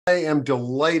I am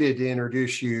delighted to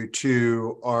introduce you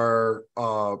to our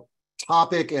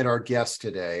topic and our guest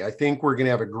today. I think we're going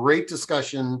to have a great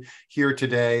discussion here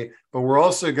today, but we're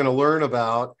also going to learn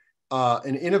about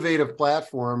an innovative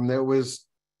platform that was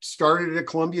started at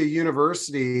Columbia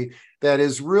University that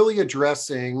is really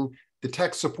addressing the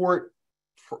tech support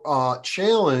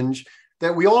challenge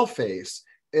that we all face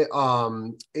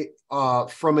from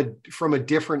a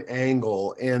different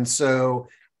angle. And so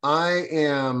I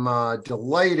am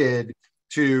delighted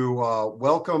to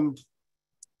welcome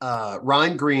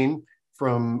Ryan Green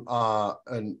from a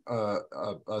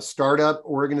startup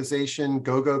organization,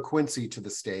 Go Quincy, to the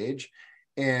stage.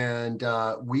 And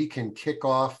we can kick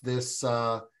off this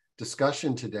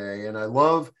discussion today. And I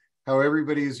love how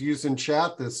everybody's using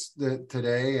chat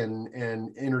today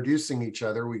and introducing each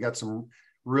other. We got some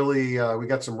really, we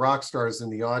got some rock stars in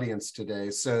the audience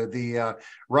today. So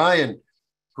Ryan,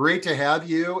 great to have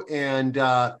you. And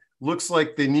looks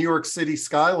like the New York City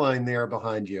skyline there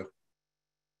behind you.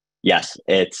 Yes,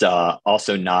 it's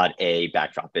also not a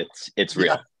backdrop. It's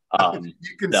real. Yeah.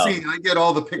 You can see, I get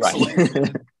all the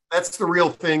pixelation. Right. That's the real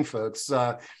thing, folks.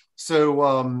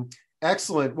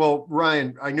 Excellent. Well,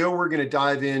 Ryan, I know we're going to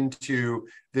dive into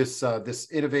this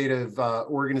innovative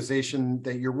organization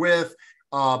that you're with.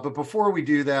 But before we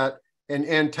do that,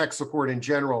 and tech support in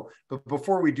general, but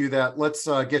before we do that, let's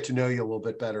get to know you a little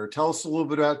bit better. Tell us a little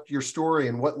bit about your story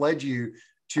and what led you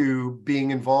to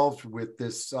being involved with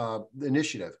this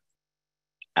initiative.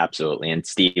 Absolutely. And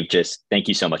Steve, just thank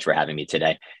you so much for having me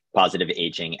today. Positive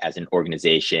Aging as an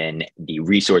organization, the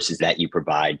resources that you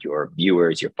provide, your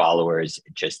viewers, your followers,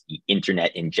 just the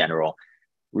internet in general,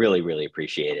 really, really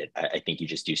appreciate it. I think you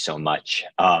just do so much.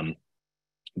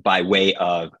 By way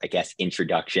of, I guess,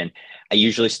 introduction, I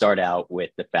usually start out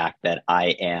with the fact that I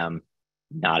am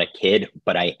not a kid,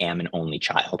 but I am an only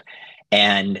child.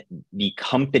 And the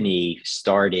company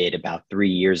started about 3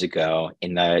 years ago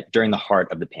during the heart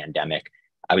of the pandemic.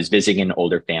 I was visiting an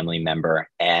older family member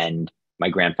and my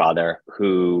grandfather,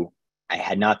 who I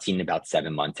had not seen in about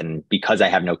 7 months. And because I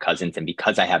have no cousins and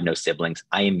because I have no siblings,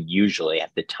 I am usually,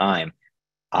 at the time,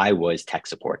 I was tech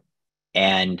support.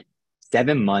 And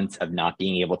 7 months of not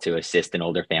being able to assist an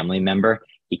older family member,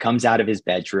 he comes out of his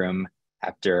bedroom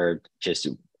after just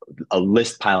a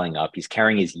list piling up. He's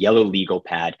carrying his yellow legal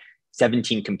pad,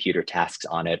 17 computer tasks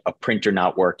on it, a printer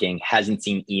not working, hasn't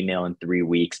seen email in 3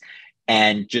 weeks,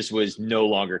 and just was no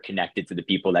longer connected to the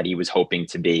people that he was hoping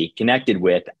to be connected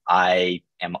with. I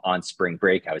am on spring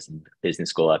break. I was in business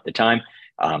school at the time,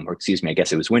 or excuse me, I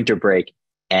guess it was winter break.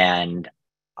 And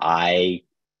I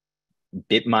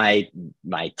bit my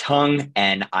tongue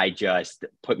and I just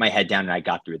put my head down and I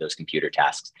got through those computer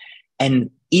tasks.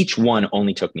 And each one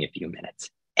only took me a few minutes.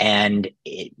 And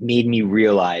it made me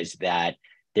realize that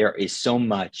there is so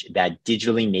much that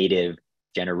digitally native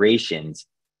generations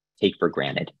take for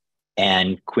granted.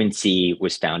 And Quincy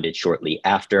was founded shortly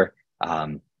after.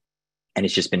 And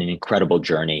it's just been an incredible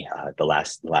journey the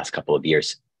last couple of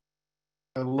years.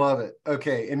 I love it.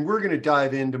 Okay. And we're going to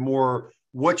dive into more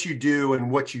what you do and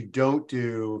what you don't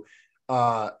do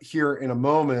here in a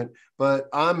moment. But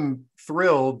I'm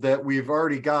thrilled that we've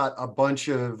already got a bunch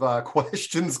of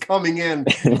questions coming in.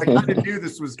 I kind of knew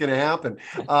this was going to happen.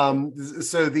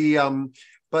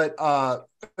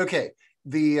 Okay.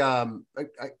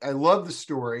 I love the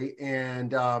story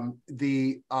and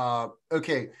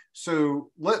okay.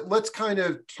 So let's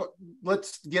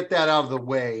get that out of the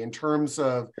way in terms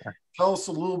of, tell us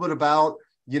a little bit about,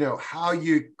 how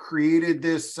you created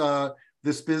this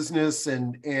business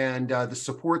and the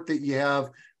support that you have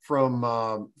from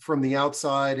the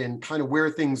outside and kind of where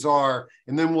things are.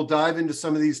 And then we'll dive into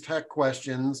some of these tech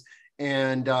questions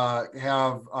and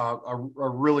have a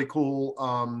really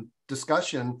cool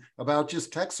discussion about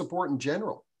just tech support in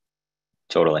general.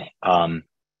 Totally.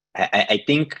 I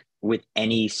think with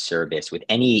any service, with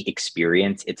any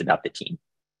experience, it's about the team.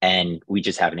 And we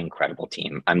just have an incredible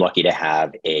team. I'm lucky to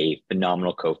have a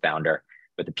phenomenal co-founder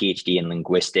with a PhD in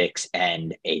linguistics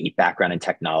and a background in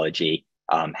technology,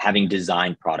 having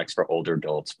designed products for older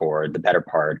adults for the better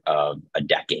part of a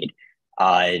decade.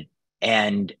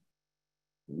 And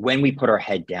when we put our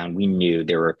head down, we knew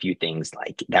there were a few things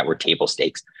like that were table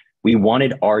stakes. We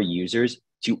wanted our users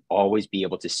to always be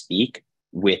able to speak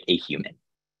with a human.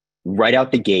 Right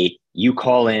out the gate, you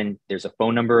call in, there's a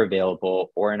phone number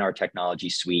available, or in our technology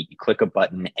suite, you click a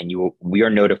button and we are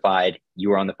notified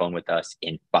you are on the phone with us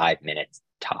in 5 minutes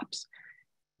tops.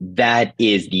 That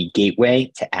is the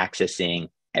gateway to accessing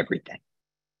everything.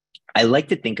 I like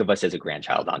to think of us as a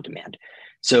grandchild on demand.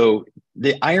 So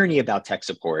the irony about tech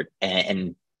support,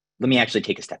 and let me actually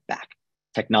take a step back,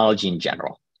 technology in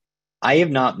general. I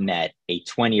have not met a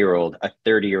 20-year-old, a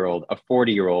 30-year-old, a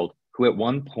 40-year-old who at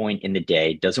one point in the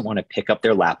day doesn't want to pick up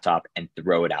their laptop and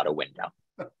throw it out a window.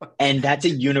 And that's a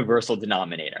universal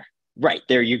denominator. Right,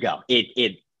 there you go.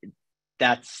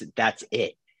 That's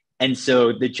it. And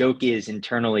so the joke is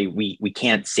internally, we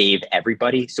can't save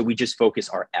everybody. So we just focus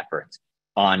our efforts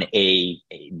on an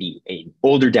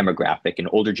older demographic, an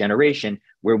older generation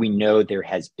where we know there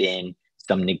has been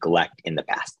some neglect in the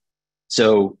past.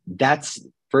 So that's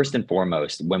first and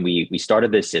foremost. When we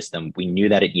started this system, we knew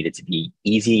that it needed to be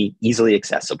easily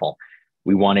accessible.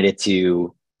 We wanted it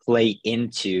to play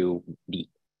into the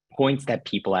points that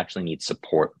people actually need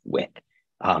support with.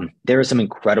 There are some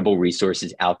incredible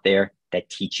resources out there that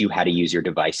teach you how to use your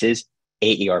devices.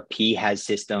 AARP has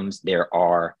systems. There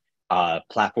are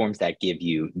platforms that give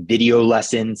you video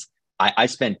lessons. I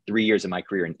spent 3 years of my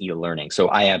career in e-learning, so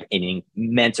I have an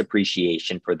immense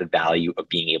appreciation for the value of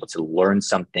being able to learn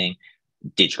something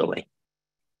digitally.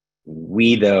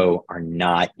 We, though, are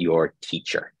not your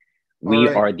teacher. We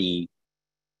are the...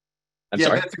 I'm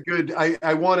sorry? That's a good...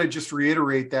 I want to just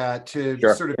reiterate that to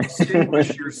Sure. sort of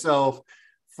distinguish yourself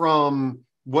from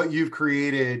what you've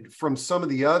created from some of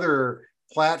the other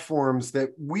platforms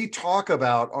that we talk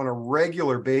about on a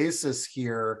regular basis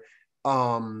here,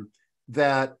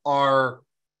 that are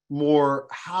more,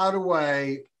 how do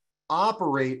I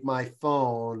operate my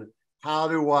phone? How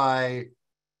do I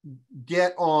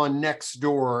get on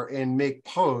Nextdoor and make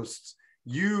posts?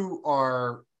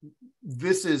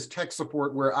 This is tech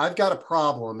support where I've got a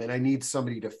problem and I need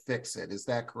somebody to fix it. Is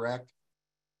that correct?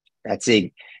 That's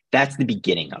the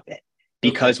beginning of it.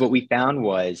 Because what we found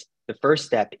was the first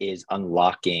step is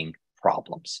unlocking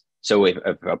problems. So if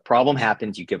a problem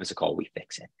happens, you give us a call, we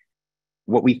fix it.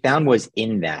 What we found was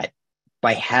in that,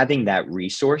 by having that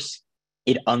resource,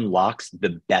 it unlocks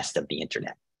the best of the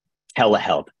internet.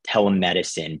 Telehealth,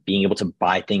 telemedicine, being able to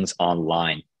buy things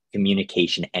online,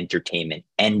 communication, entertainment,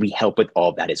 and we help with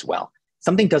all that as well.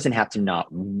 Something doesn't have to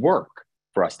not work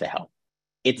for us to help.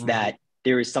 It's that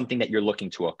there is something that you're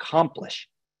looking to accomplish,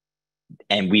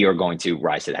 and we are going to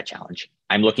rise to that challenge.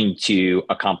 I'm looking to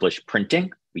accomplish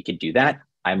printing. We could do that.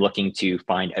 I'm looking to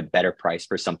find a better price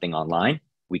for something online.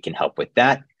 We can help with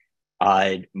that.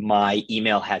 My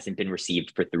email hasn't been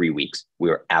received for 3 weeks.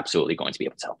 We're absolutely going to be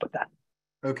able to help with that.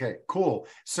 Okay, cool.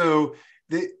 So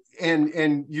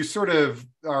and you sort of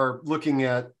are looking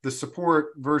at the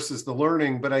support versus the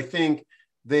learning, but I think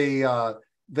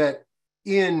that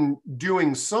in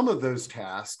doing some of those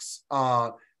tasks,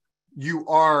 the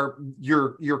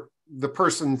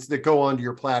persons that go onto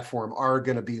your platform are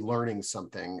going to be learning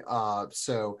something. Yes.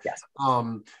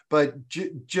 But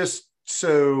just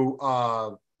so I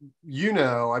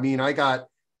mean, I got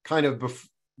kind of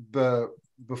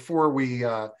before we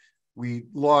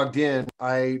logged in,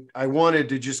 I wanted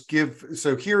to just give.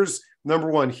 So here's number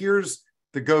one. Here's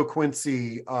the Go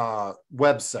Quincy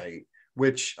website,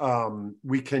 which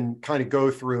we can kind of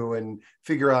go through and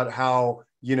figure out how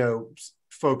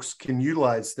folks can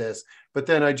utilize this. But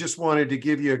then I just wanted to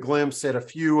give you a glimpse at a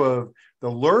few of the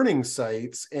learning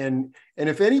sites. And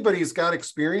if anybody's got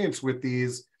experience with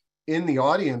these in the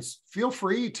audience, feel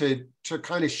free to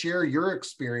kind of share your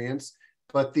experience.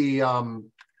 But there's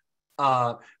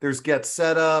Get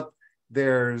Set Up,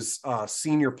 there's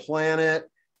Senior Planet,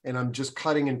 and I'm just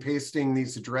cutting and pasting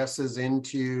these addresses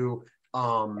into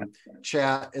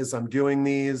chat as I'm doing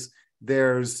these.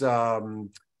 There's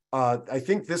I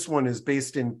think this one is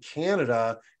based in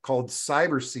Canada called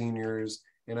Cyber Seniors,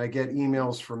 and I get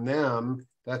emails from them.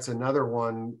 That's another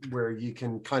one where you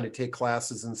can kind of take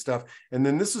classes and stuff. And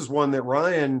then this is one that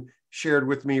Ryan shared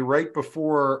with me right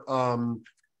before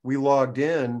we logged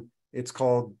in. It's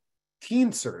called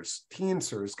Teensers,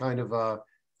 kind of a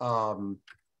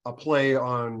play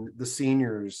on the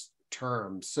seniors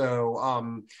term.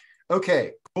 So,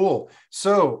 okay, cool.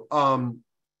 So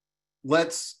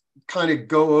let's kind of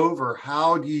go over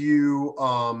how do you,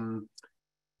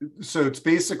 so it's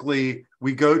basically,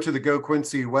 we go to the Go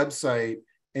Quincy website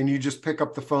and you just pick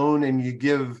up the phone and you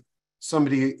give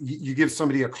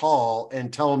somebody a call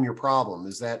and tell them your problem.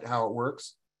 Is that how it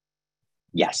works?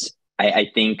 Yes.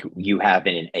 I think you have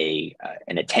an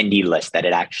attendee list that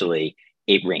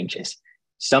it ranges.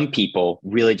 Some people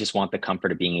really just want the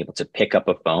comfort of being able to pick up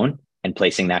a phone and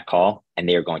placing that call, and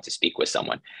they are going to speak with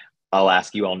someone. I'll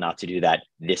ask you all not to do that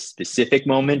this specific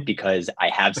moment, because I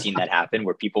have seen that happen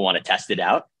where people want to test it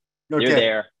out.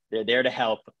 Okay. They're there to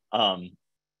help.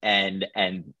 And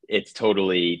it's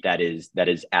totally, that is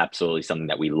absolutely something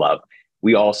that we love.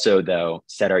 We also, though,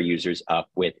 set our users up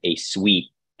with a suite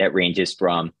that ranges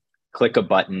from click a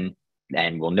button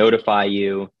and we'll notify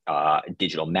you,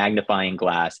 digital magnifying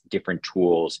glass, different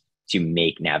tools to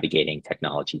make navigating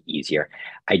technology easier.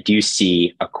 I do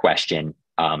see a question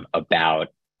about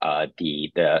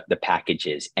the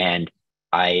packages, and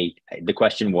the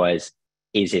question was,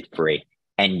 is it free?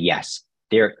 And yes,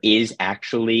 there is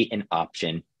actually an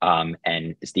option.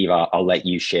 And Steve, I'll let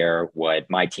you share what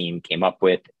my team came up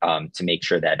with to make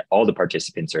sure that all the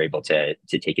participants are able to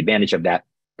take advantage of that.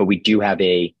 But we do have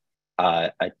a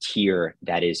tier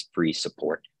that is free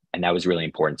support. And that was really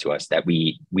important to us, that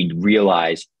we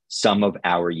realize some of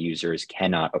our users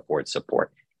cannot afford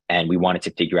support. And we wanted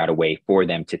to figure out a way for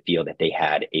them to feel that they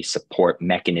had a support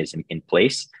mechanism in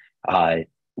place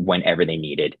whenever they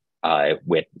needed,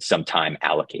 with some time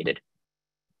allocated.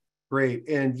 Great.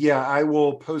 And yeah, I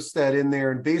will post that in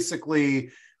there. And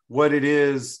basically what it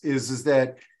is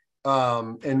that,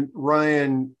 and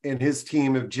Ryan and his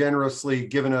team have generously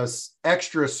given us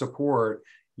extra support.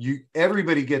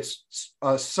 Everybody gets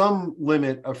some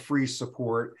limit of free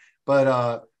support,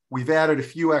 but we've added a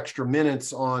few extra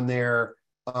minutes on there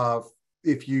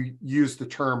if you use the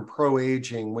term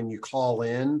pro-aging when you call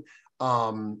in.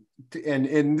 And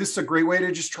this is a great way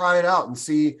to just try it out and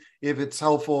see if it's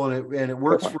helpful and it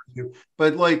works for you.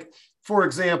 But like, for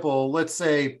example, let's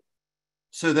say,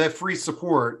 so that free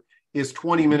support is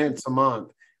 20 minutes a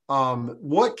month.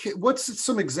 What's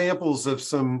some examples of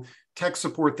some tech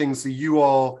support things that you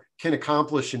all can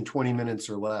accomplish in 20 minutes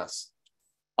or less?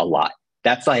 A lot.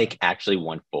 That's like actually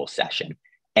one full session.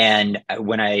 And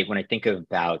when I think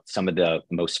about some of the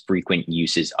most frequent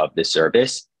uses of the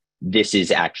service, this is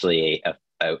actually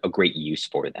a great use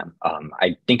for them.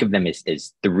 I think of them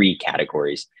as three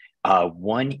categories.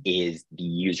 One is the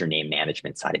username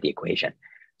management side of the equation.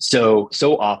 So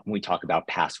often we talk about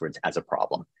passwords as a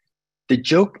problem. The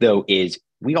joke, though, is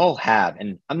we all have,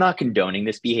 and I'm not condoning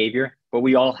this behavior, but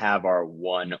we all have our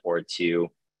one or two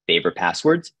favorite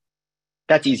passwords.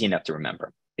 That's easy enough to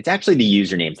remember. It's actually the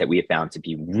usernames that we have found to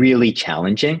be really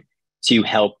challenging to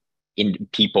help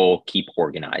people keep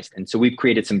organized. And so we've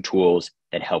created some tools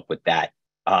that help with that.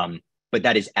 But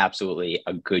that is absolutely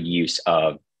a good use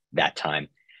of that time.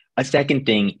 A second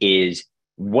thing is,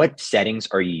 what settings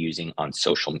are you using on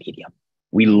social media?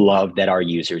 We love that our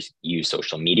users use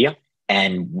social media,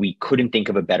 and we couldn't think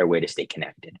of a better way to stay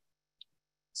connected.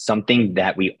 Something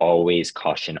that we always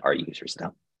caution our users,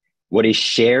 though. What is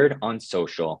shared on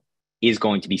social is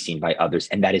going to be seen by others,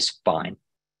 and that is fine.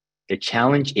 The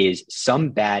challenge is some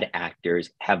bad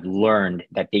actors have learned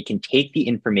that they can take the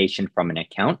information from an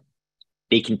account,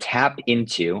 they can tap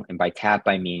into, and by tap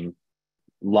I mean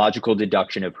logical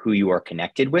deduction of who you are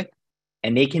connected with,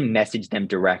 and they can message them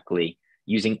directly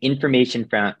using information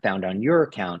found on your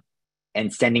account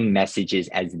and sending messages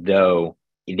as though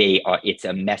it's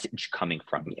a message coming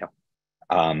from you.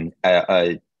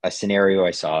 A scenario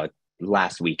I saw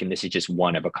last week, and this is just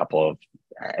one of a couple of,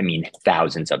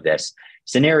 thousands of this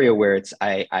scenario where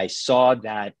I saw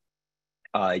that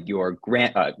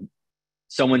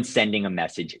someone's sending a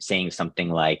message saying something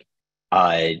like,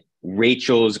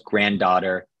 Rachel's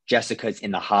granddaughter, Jessica's in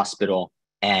the hospital,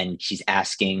 and she's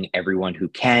asking everyone who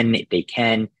can, if they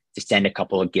can, to send a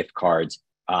couple of gift cards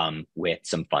with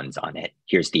some funds on it.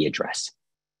 Here's the address.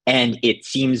 And it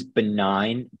seems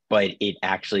benign, but it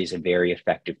actually is a very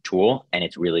effective tool. And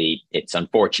it's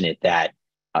unfortunate that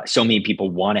so many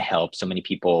people want to help. So many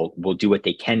people will do what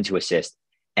they can to assist,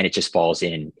 and it just falls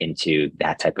into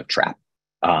that type of trap.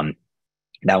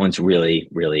 That one's really,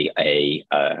 really I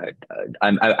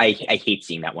hate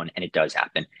seeing that one, and it does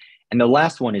happen. And the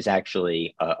last one is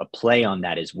actually a play on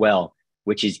that as well,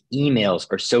 which is emails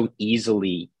are so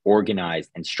easily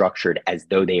organized and structured as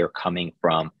though they are coming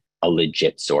from a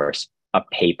legit source, a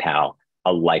PayPal,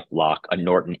 a LifeLock, a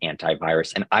Norton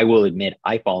antivirus. And I will admit,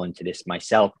 I fall into this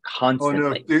myself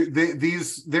constantly. Oh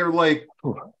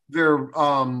no, they're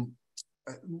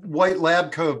white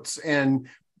lab coats, and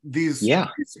these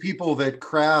people that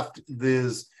craft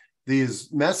these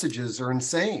messages are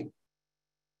insane.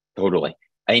 Totally.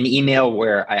 An email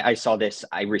where I saw this,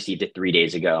 I received it 3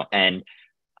 days ago, and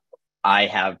I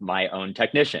have my own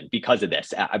technician because of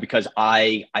this, because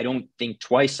I don't think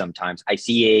twice sometimes. I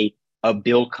see a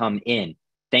bill come in.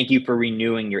 Thank you for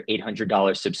renewing your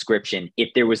 $800 subscription. If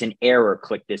there was an error,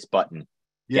 click this button.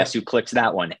 Yeah. Guess who clicks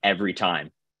that one every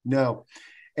time? No.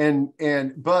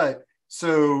 But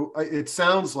so it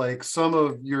sounds like some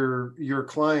of your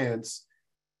clients,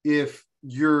 if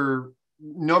you're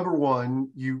number one,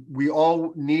 we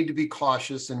all need to be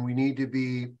cautious, and we need to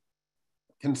be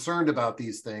concerned about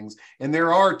these things. And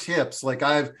there are tips, like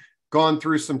I've gone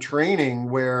through some training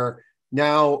where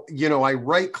now, I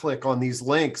right click on these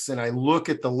links and I look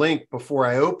at the link before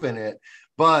I open it.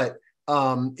 But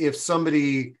if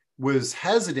somebody was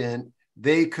hesitant,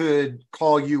 they could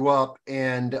call you up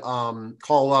and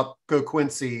call up Go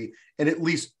Quincy and at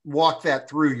least walk that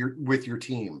through with your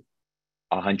team.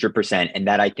 100%. And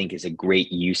that, I think, is a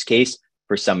great use case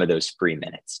for some of those free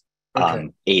minutes. Okay.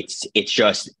 It's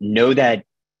just know that,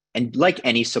 and like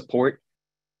any support,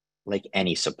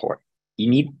 you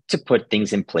need to put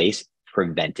things in place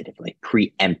preventatively,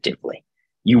 preemptively.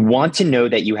 You want to know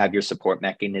that you have your support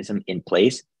mechanism in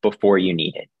place before you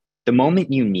need it. The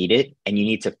moment you need it and you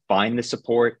need to find the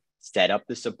support, set up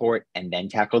the support, and then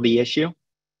tackle the issue,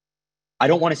 I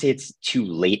don't want to say it's too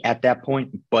late at that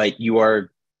point, but you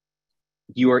are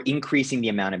increasing the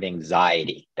amount of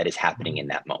anxiety that is happening in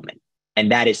that moment.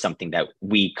 And that is something that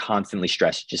we constantly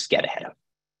stress, just get ahead of.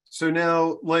 So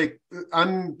now, like,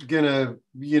 I'm gonna,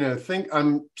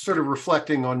 I'm sort of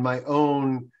reflecting on my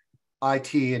own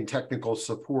IT and technical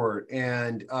support.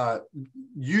 And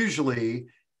usually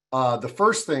the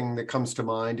first thing that comes to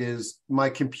mind is my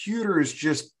computer is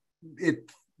just,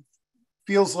 it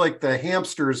feels like the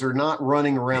hamsters are not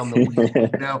running around the wheel.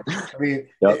 I mean,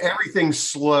 yep. Everything's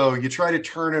slow. You try to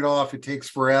turn it off, it takes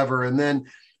forever. And then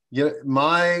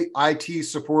my IT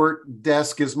support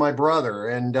desk is my brother,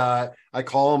 and I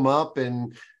call him up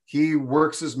and he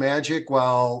works his magic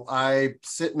while I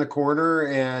sit in the corner,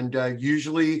 and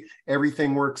usually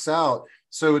everything works out.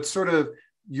 So it's sort of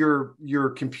your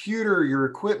computer, your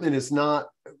equipment is not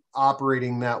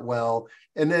operating that well.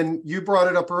 And then you brought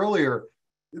it up earlier.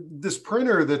 This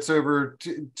printer that's over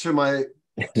to my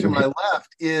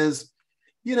left is,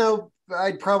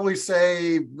 I'd probably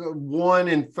say 1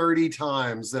 in 30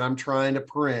 times that I'm trying to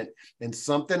print and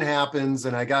something happens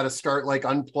and I got to start like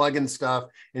unplugging stuff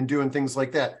and doing things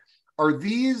like that. Are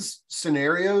these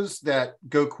scenarios that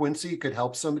Go Quincy could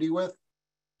help somebody with?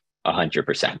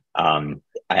 100%.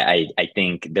 I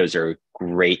think those are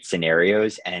great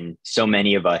scenarios. And so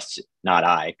many of us, not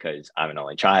I, because I'm an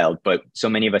only child, but so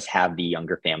many of us have the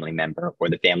younger family member or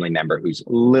the family member who's a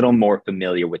little more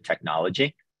familiar with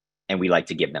technology, and we like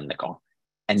to give them the call.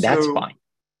 And that's fine.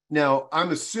 Now,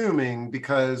 I'm assuming,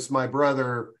 because my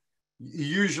brother,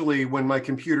 usually when my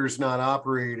computer's not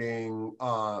operating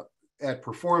at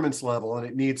performance level and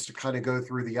it needs to kind of go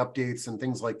through the updates and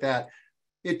things like that,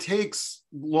 it takes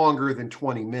longer than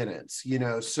 20 minutes,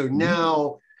 So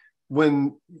now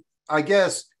when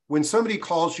somebody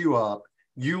calls you up,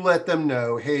 you let them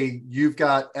know, hey, you've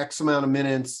got X amount of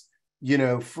minutes,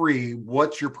 free,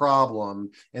 what's your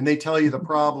problem? And they tell you the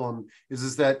problem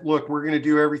is that, look, we're going to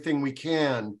do everything we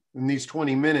can in these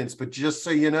 20 minutes, but just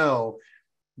so you know,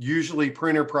 usually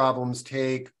printer problems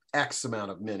take X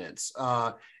amount of minutes.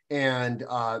 And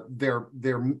there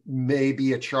may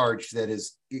be a charge that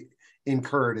is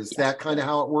incurred. Is that kind of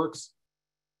how it works?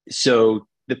 So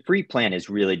the free plan is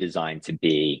really designed to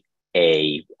be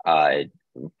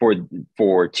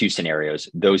for two scenarios: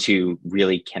 those who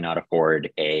really cannot afford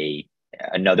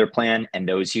another plan, and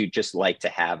those who just like to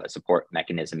have a support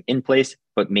mechanism in place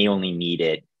but may only need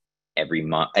it every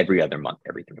month, every other month,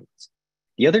 every 3 months.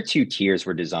 The other two tiers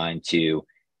were designed to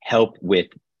help with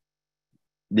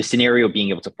the scenario being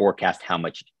able to forecast how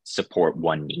much support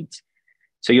one needs.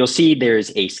 So you'll see there's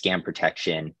a scam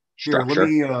protection structure.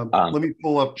 Here, let me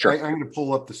pull up. Sure. I'm going to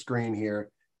pull up the screen here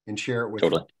and share it with you.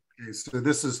 Okay, so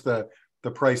this is the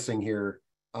pricing here.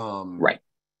 Right.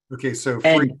 Okay, so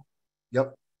free.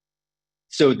 Yep.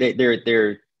 So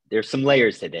there's some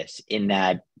layers to this, in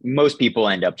that most people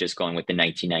end up just going with the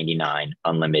 $19.99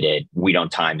 unlimited. We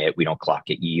don't time it. We don't clock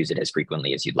it. You use it as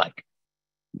frequently as you'd like.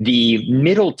 The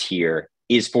middle tier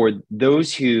is for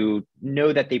those who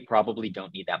know that they probably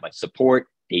don't need that much support.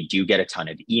 They do get a ton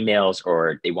of emails,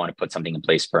 or they want to put something in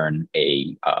place for an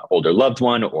older loved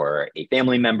one or a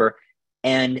family member.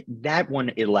 And that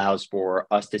one allows for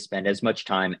us to spend as much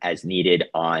time as needed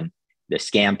on the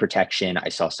scam protection. I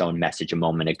saw someone message a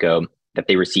moment ago that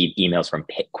they receive emails from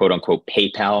quote unquote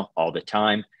PayPal all the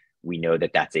time. We know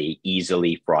that that's a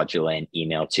easily fraudulent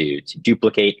email to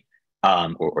duplicate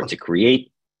or to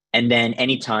create. And then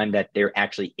anytime that there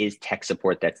actually is tech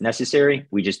support that's necessary,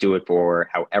 we just do it for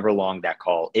however long that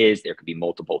call is. There could be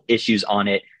multiple issues on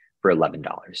it for $11.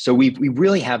 So we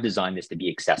really have designed this to be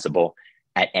accessible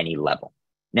at any level.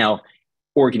 Now,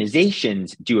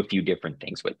 organizations do a few different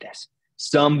things with this.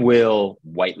 Some will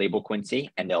white label Quincy,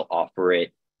 and they'll offer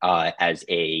it as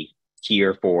a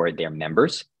tier for their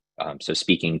members. So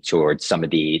speaking towards some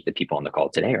of the people on the call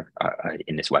today or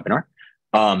in this webinar.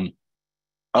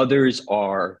 Others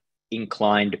are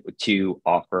inclined to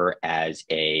offer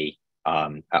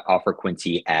offer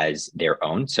Quincy as their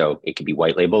own. So it could be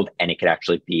white labeled, and it could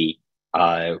actually be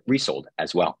resold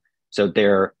as well. So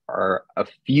there are a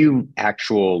few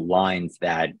actual lines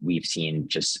that we've seen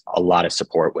just a lot of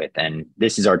support with. And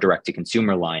this is our direct to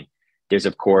consumer line. There's,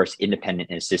 of course, independent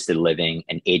and assisted living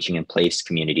and aging in place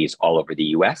communities all over the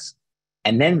US.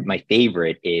 And then my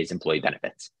favorite is employee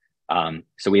benefits.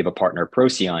 So we have a partner,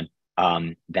 Procyon,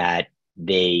 that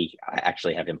they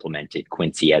actually have implemented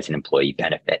Quincy as an employee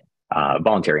benefit,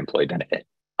 voluntary employee benefit.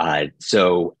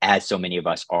 So as so many of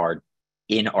us are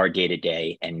in our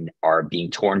day-to-day and are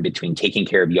being torn between taking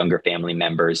care of younger family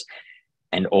members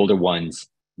and older ones,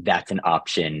 that's an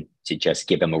option to just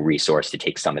give them a resource to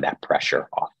take some of that pressure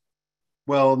off.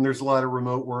 Well, and there's a lot of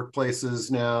remote workplaces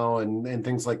now and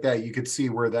things like that. You could see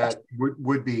where that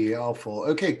would be helpful.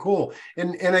 Okay, cool.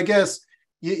 And I guess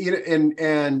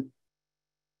and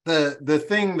the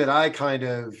thing that I kind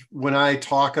of, when I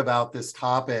talk about this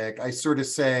topic, I sort of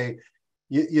say,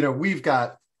 we've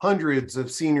got hundreds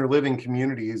of senior living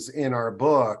communities in our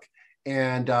book.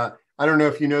 And I don't know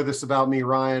if you know this about me,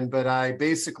 Ryan, but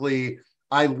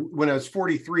when I was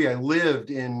 43, I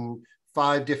lived in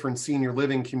 5 different senior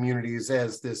living communities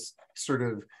as this sort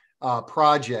of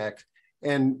project.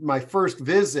 And my first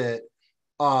visit,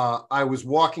 I was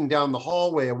walking down the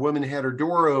hallway. A woman had her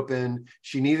door open.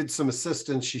 She needed some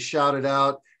assistance. She shouted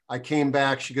out. I came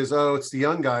back. She goes, "Oh, it's the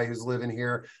young guy who's living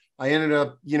here." I ended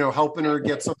up, helping her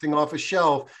get something off a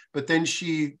shelf. But then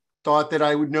she thought that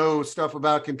I would know stuff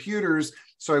about computers.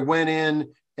 So I went in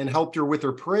and helped her with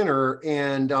her printer.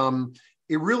 And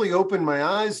it really opened my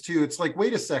eyes to, it's like,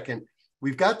 wait a second.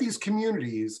 We've got these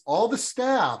communities. All the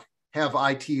staff have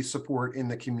IT support in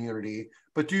the community,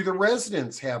 but do the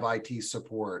residents have IT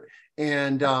support?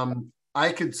 And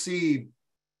I could see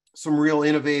some real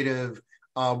innovative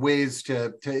ways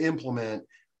to implement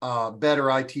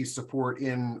better IT support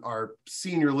in our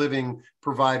senior living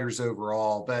providers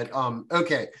overall. But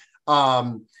okay.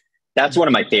 That's one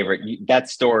of my favorite. That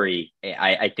story,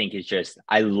 I think, is just,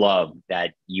 I love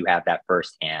that you have that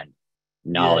firsthand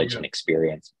knowledge and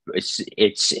experience.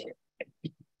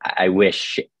 I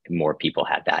wish more people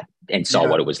had that and saw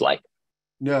what it was like.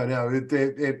 No, and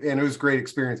it was a great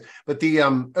experience. But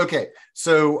okay,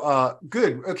 so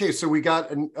good. Okay, so we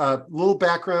got a little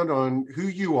background on who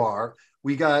you are.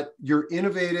 We got your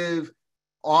innovative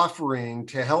offering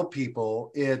to help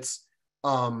people. It's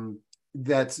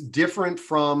that's different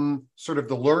from sort of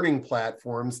the learning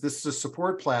platforms. This is a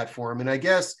support platform, and I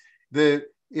guess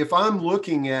if I'm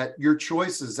looking at your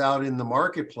choices out in the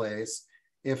marketplace,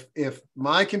 if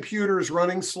my computer is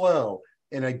running slow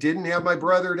and I didn't have my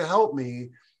brother to help me,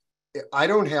 I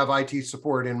don't have IT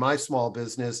support in my small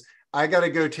business. I got to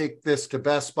go take this to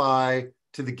Best Buy,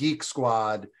 to the Geek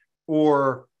Squad,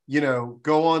 or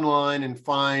go online and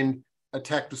find a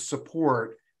tech to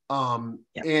support.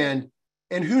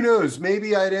 And who knows,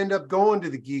 maybe I'd end up going to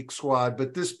the Geek Squad,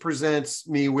 but this presents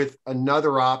me with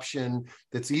another option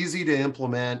that's easy to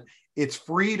implement. It's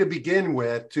free to begin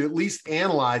with, to at least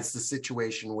analyze the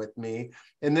situation with me.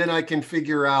 And then I can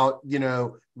figure out,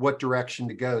 what direction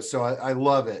to go. So I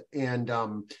love it. And,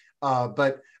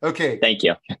 but okay. Thank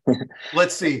you.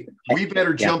 Let's see. We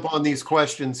better jump on these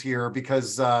questions here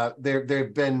because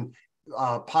they've been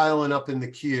piling up in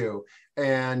the queue.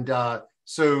 And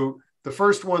so the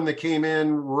first one that came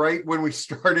in right when we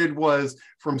started was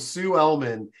from Sue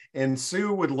Ellman. And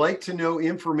Sue would like to know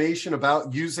information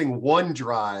about using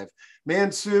OneDrive.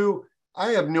 Man, Sue, I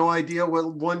have no idea what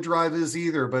OneDrive is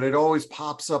either, but it always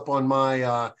pops up on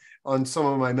my on some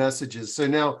of my messages. So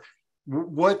now,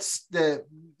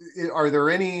 are there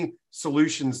any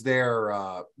solutions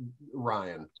there,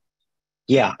 Ryan?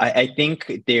 Yeah, I think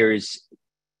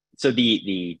so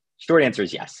the short answer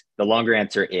is yes. The longer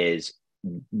answer is,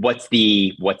 what's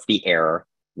the error?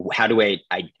 How do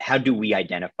we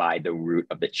identify the root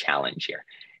of the challenge here?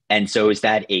 And so is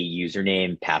that a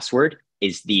username password?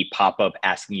 Is the pop-up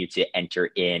asking you to enter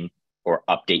in or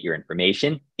update your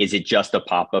information? Is it just a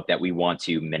pop-up that we want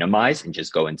to minimize and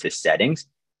just go into settings?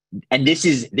 And this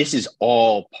is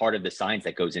all part of the science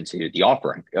that goes into the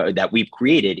offering that we've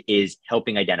created, is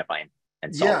helping identify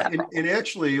and solve that problem. And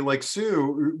actually, like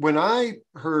Sue, when I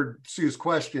heard Sue's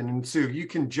question, and Sue, you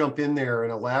can jump in there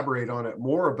and elaborate on it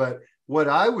more, but what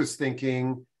I was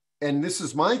thinking, and this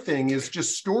is my thing, is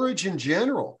just storage in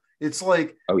general. It's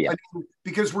like,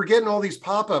 because we're getting all these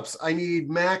pop-ups. I need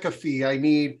McAfee, I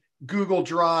need Google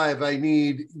Drive, I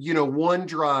need,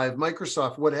 OneDrive,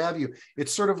 Microsoft, what have you.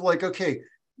 It's sort of like, okay,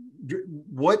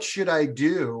 what should I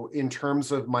do in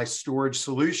terms of my storage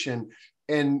solution?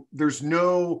 And there's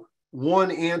no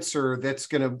one answer that's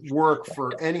going to work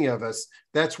for any of us.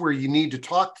 That's where you need to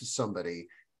talk to somebody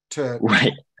to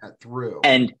talk that through.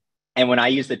 And when I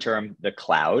use the term the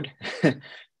cloud,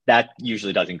 that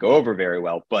usually doesn't go over very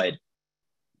well, but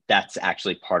that's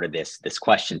actually part of this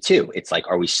question too. It's like,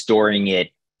 are we storing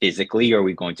it physically? Are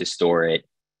we going to store it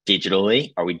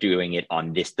digitally? Are we doing it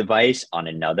on this device, on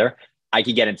another? I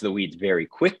could get into the weeds very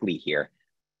quickly here,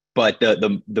 but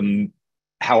the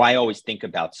how I always think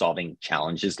about solving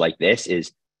challenges like this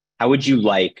is, how would you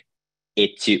like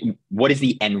it to, what is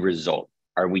the end result?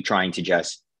 Are we trying to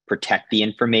just protect the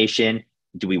information?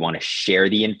 Do we want to share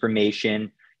the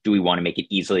information? Do we want to make it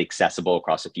easily accessible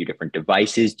across a few different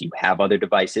devices? Do you have other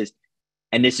devices?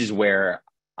 And this is where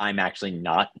I'm actually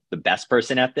not the best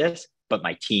person at this, but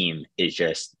my team is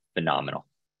just phenomenal.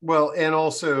 Well, and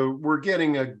also we're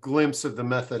getting a glimpse of the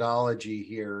methodology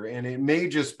here, and it may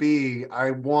just be,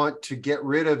 I want to get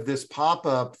rid of this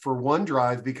pop-up for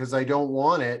OneDrive because I don't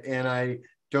want it and I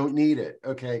don't need it.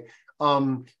 Okay.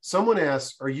 Someone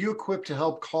asks, are you equipped to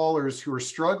help callers who are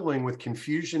struggling with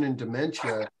confusion and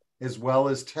dementia as well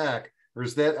as tech, or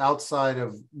is that outside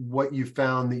of what you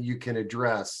found that you can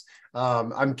address?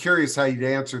 I'm curious how you'd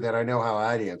answer that. I know how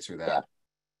I'd answer that. Yeah.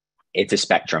 It's a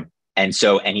spectrum. And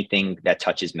so anything that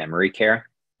touches memory care,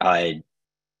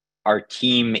 our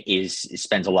team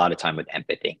spends a lot of time with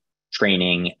empathy,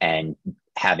 training, and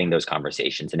having those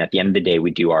conversations. And at the end of the day,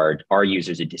 we do our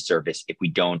users a disservice if we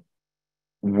don't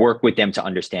work with them to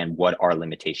understand what our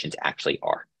limitations actually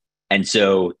are. And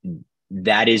so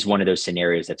that is one of those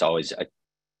scenarios that's always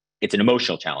it's an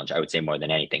emotional challenge, I would say, more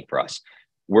than anything for us.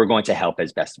 We're going to help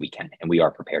as best we can, and we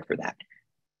are prepared for that.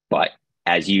 But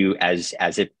as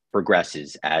it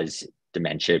progresses, as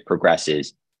dementia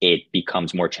progresses, it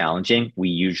becomes more challenging. We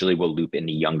usually will loop in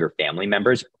the younger family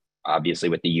members, obviously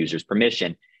with the user's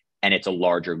permission, and it's a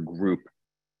larger group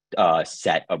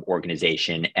set of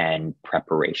organization and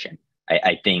preparation.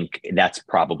 I think that's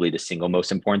probably the single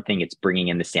most important thing. It's bringing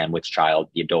in the sandwich child,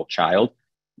 the adult child,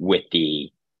 with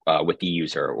the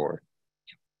user.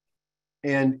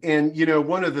 And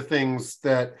one of the things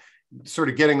that sort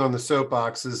of getting on the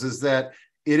soapbox is that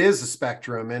it is a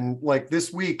spectrum. And like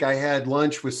this week, I had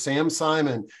lunch with Sam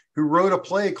Simon, who wrote a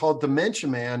play called Dementia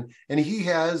Man, and he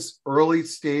has early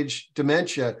stage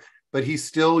dementia, but he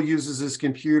still uses his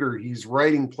computer. He's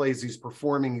writing plays, he's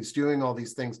performing, he's doing all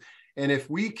these things. And if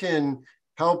we can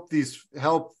help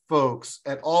folks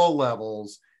at all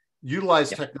levels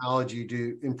utilize technology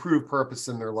to improve purpose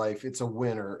in their life, it's a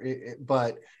winner.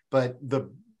 But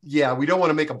we don't want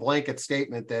to make a blanket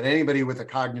statement that anybody with a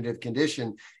cognitive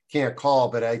condition can't call.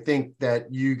 But I think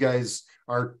that you guys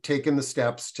are taking the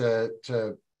steps to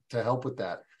help with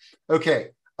that.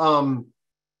 Okay. All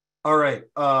right.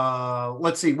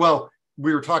 Let's see. Well,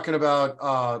 we were talking about,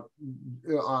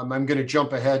 I'm going to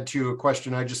jump ahead to a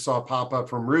question I just saw pop up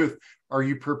from Ruth. Are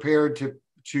you prepared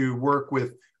to work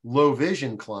with low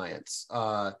vision clients?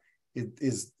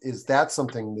 Is that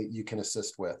something that you can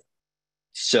assist with?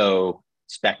 So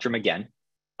spectrum again,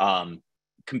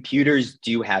 computers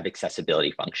do have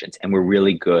accessibility functions, and we're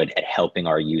really good at helping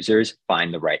our users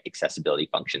find the right accessibility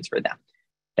functions for them.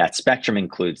 That spectrum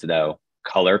includes, though,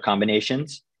 color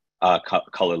combinations,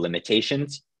 color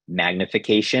limitations,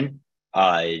 magnification,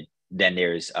 then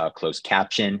there's closed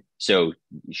caption. So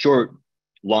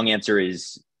long answer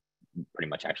is pretty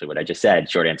much actually what I just said.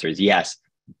 Short answer is yes,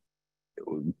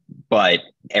 but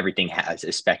everything has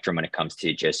a spectrum when it comes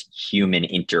to just human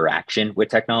interaction with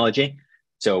technology.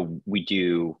 So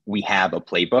we have a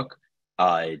playbook.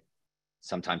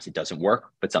 Sometimes it doesn't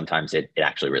work, but sometimes it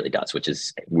actually really does, which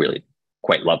is really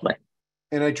quite lovely.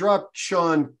 And I dropped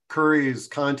Sean Curry's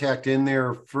contact in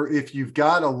there for if you've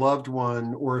got a loved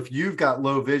one or if you've got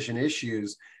low vision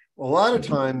issues. A lot of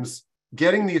times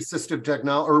getting the assistive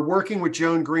technology, or working with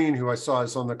Joan Green, who I saw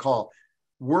is on the call,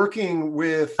 working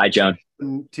with Hi, Joan,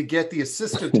 to get the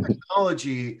assistive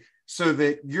technology so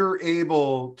that you're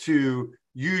able to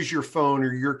use your phone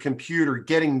or your computer,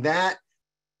 getting that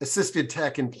assisted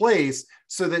tech in place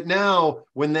so that now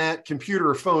when that computer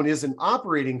or phone isn't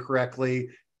operating correctly,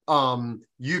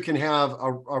 you can have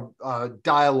a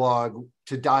dialogue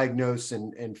to diagnose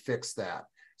and fix that.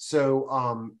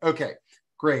 So, okay,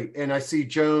 great. And I see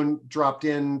Joan dropped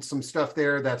in some stuff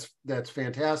there. That's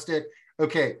fantastic.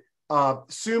 Okay,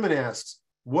 Suman asks,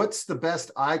 what's the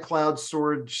best iCloud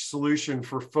storage solution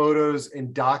for photos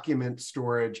and document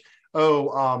storage?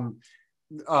 Ryan,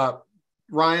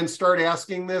 start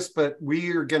asking this, but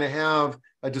we are going to have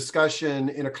a discussion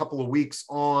in a couple of weeks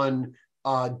on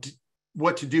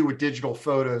what to do with digital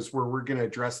photos, where we're going to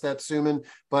address that, Suman.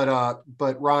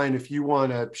 But Ryan, if you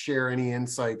want to share any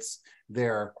insights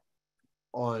there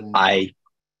on,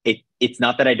 it's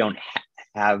not that I don't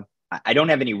have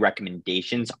any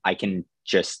recommendations. I can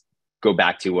just go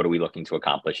back to, what are we looking to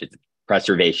accomplish? Is it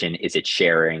preservation? Is it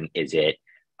sharing? Is it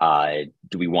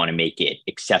Do we want to make it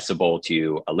accessible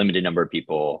to a limited number of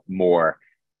people more?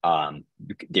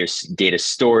 There's data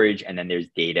storage, and then there's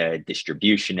data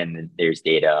distribution, and then there's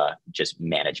data just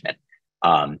management.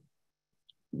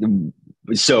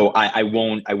 So I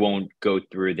won't go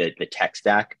through the tech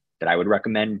stack that I would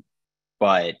recommend,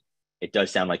 but it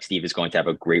does sound like Steve is going to have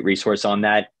a great resource on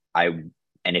that. And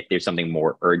if there's something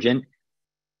more urgent,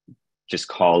 just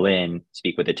call in,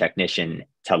 speak with a technician,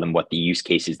 tell them what the use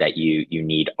cases that you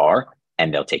need are,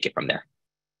 and they'll take it from there.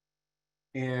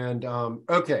 And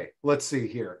okay, let's see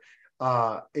here.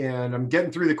 And I'm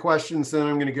getting through the questions, then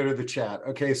I'm going to go to the chat.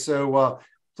 Okay, so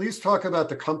please talk about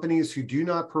the companies who do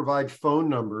not provide phone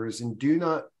numbers and do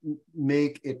not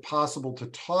make it possible to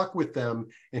talk with them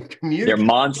and communicate. They're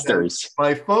monsters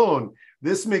by phone.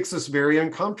 This makes us very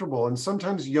uncomfortable, and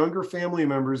sometimes younger family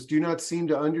members do not seem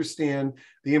to understand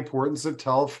the importance of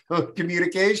telephone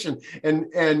communication.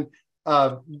 And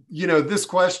you know, this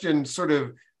question sort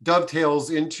of dovetails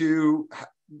into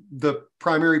the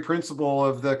primary principle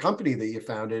of the company that you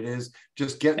founded, is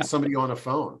just getting somebody on a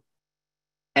phone.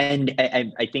 And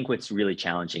I think what's really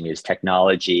challenging is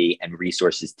technology and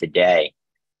resources today.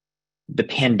 The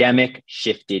pandemic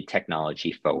shifted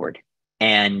technology forward,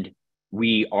 and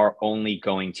we are only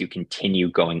going to continue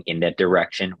going in that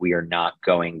direction. We are not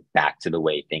going back to the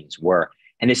way things were.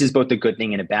 And this is both a good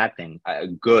thing and a bad thing.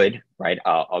 Good, right?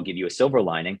 I'll give you a silver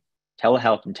lining.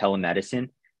 Telehealth and telemedicine,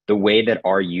 the way that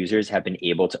our users have been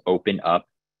able to open up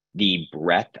the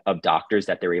breadth of doctors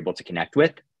that they're able to connect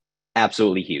with,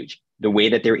 absolutely huge. The way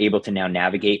that they're able to now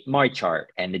navigate MyChart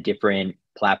and the different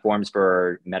platforms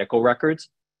for medical records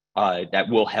that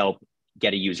will help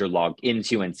get a user logged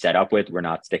into and set up with. We're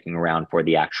not sticking around for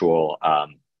the actual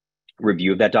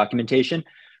review of that documentation,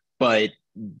 but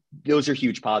those are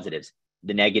huge positives.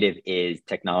 The negative is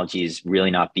technology is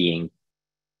really not being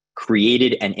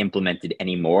created and implemented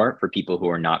anymore for people who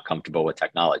are not comfortable with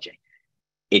technology.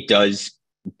 It does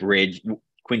bridge,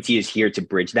 Quincy is here to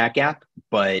bridge that gap,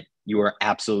 but you are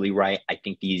absolutely right. I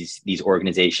think these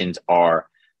organizations are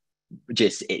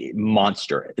just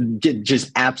monster,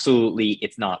 just absolutely,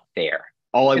 it's not fair.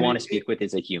 All I want to speak with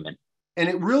is a human. And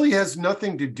it really has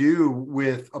nothing to do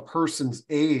with a person's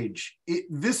age.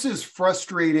 This is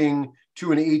frustrating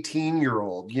to an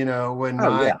 18-year-old, you know, when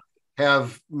I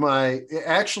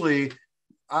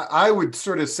would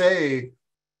sort of say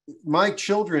my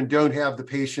children don't have the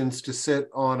patience to sit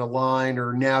on a line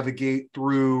or navigate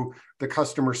through the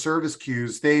customer service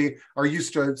queues. They are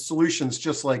used to solutions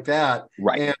just like that.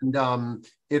 Right. And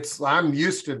I'm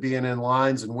used to being in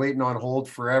lines and waiting on hold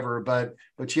forever. But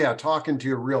yeah, talking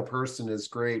to a real person is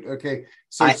great. Okay.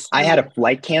 So I had a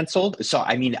flight canceled. So,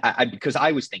 I mean, because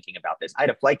I was thinking about this, I had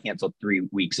a flight canceled 3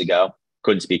 weeks ago,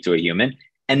 couldn't speak to a human.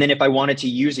 And then if I wanted to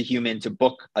use a human to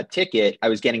book a ticket, I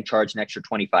was getting charged an extra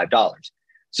 $25.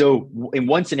 So in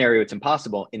one scenario, it's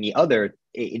impossible. In the other,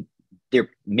 they're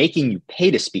making you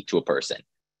pay to speak to a person.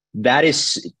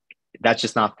 That's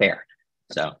just not fair.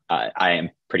 So I am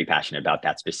pretty passionate about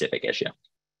that specific issue.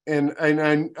 And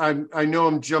I know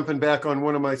I'm jumping back on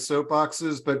one of my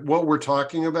soapboxes, but what we're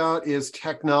talking about is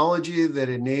technology that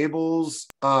enables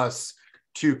us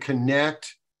to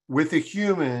connect with a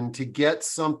human to get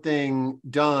something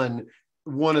done.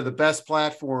 One of the best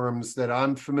platforms that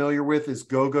I'm familiar with is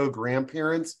Go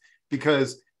Grandparents,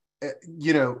 because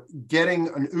you know, getting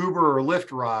an Uber or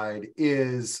Lyft ride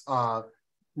is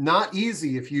not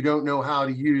easy if you don't know how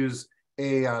to use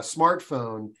a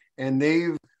smartphone. And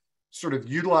they've sort of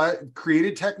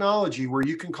created technology where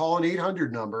you can call an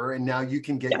 800 number and now you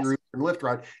can get your Uber and Lyft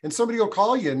ride, and somebody will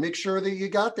call you and make sure that you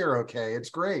got there okay. It's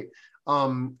great.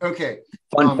 Okay.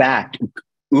 Fun fact,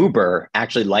 Uber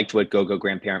actually liked what Go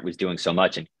Grandparent was doing so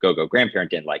much, and Go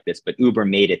Grandparent didn't like this, but Uber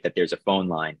made it that there's a phone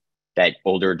line that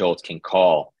older adults can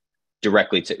call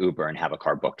directly to Uber and have a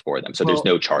car booked for them. So there's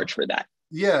no charge for that.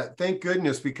 Yeah, thank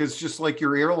goodness, because just like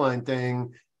your airline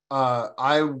thing,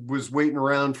 I was waiting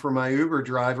around for my Uber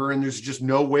driver and there's just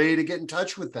no way to get in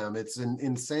touch with them. It's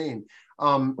insane.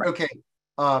 Right. Okay,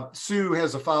 Sue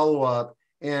has a follow-up,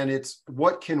 and it's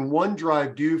what can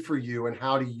OneDrive do for you and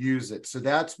how to use it. So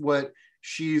that's what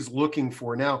she's looking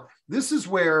for. Now, this is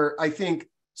where I think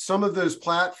some of those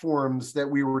platforms that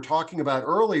we were talking about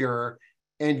earlier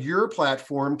and your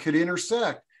platform could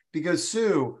intersect, because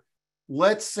Sue,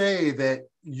 let's say that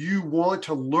you want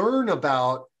to learn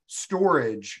about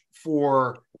storage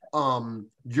for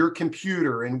your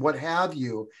computer and what have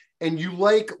you, and you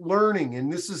like learning,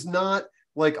 and this is not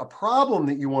like a problem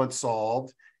that you want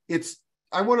solved. It's,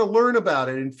 I want to learn about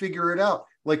it and figure it out.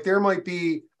 Like there might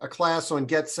be a class on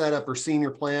Get Setup or Senior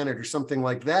Planet or something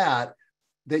like that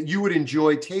that you would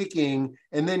enjoy taking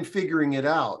and then figuring it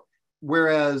out.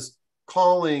 whereas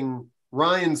calling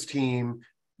Ryan's team,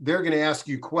 they're going to ask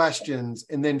you questions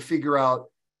and then figure out,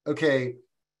 okay,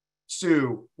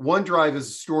 Sue, OneDrive is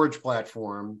a storage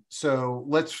platform. So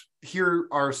here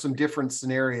are some different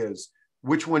scenarios.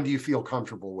 Which one do you feel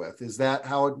comfortable with? Is that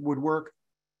how it would work?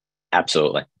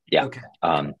 Absolutely. Yeah. Okay.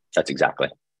 That's exactly.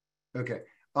 Okay.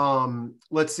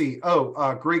 Let's see.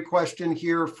 Great question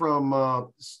here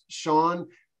from Sean.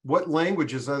 What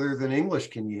languages other than English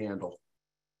can you handle?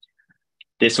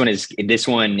 This one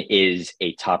is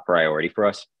a top priority for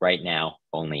us right now,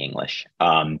 only English.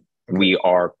 Okay. We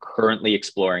are currently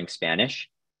exploring Spanish,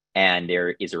 and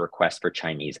there is a request for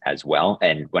Chinese as well.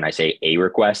 And when I say a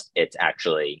request, it's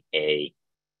actually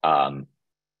I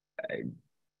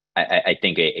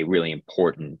think a really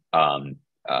important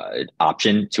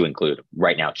option to include.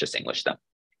 Right now, it's just English though.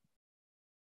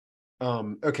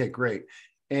 Okay, great.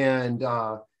 And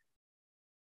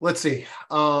let's see.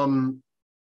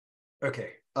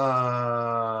 Okay.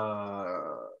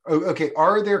 Okay.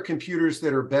 Are there computers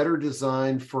that are better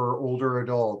designed for older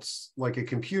adults, like a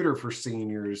computer for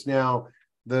seniors? Now,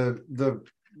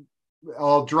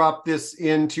 I'll drop this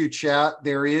into chat.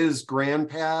 There is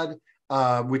GrandPad,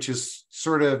 which is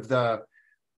sort of the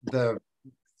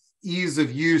ease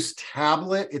of use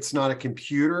tablet. It's not a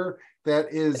computer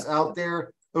that is out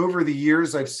there. Over the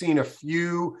years, I've seen a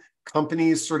few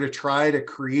companies sort of try to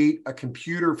create a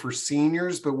computer for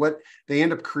seniors, but what they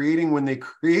end up creating when they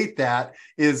create that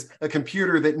is a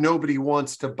computer that nobody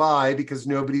wants to buy because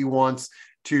nobody wants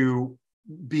to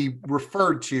be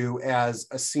referred to as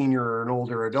a senior or an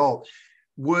older adult.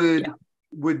 Would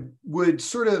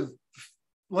sort of,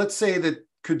 let's say that,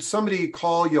 could somebody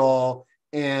call y'all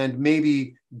and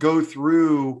maybe go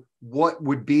through what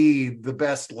would be the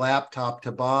best laptop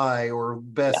to buy or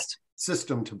best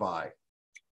system to buy?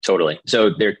 Totally.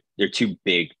 So there are two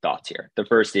big thoughts here. The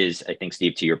first is, I think,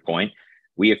 Steve, to your point,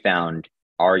 we have found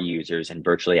our users and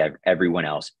virtually everyone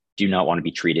else do not want to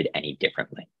be treated any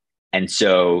differently. And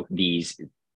so these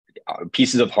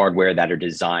pieces of hardware that are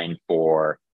designed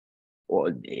for,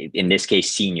 well, in this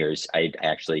case, seniors, I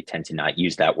actually tend to not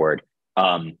use that word.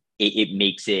 It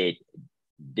makes it,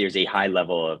 there's a high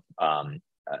level of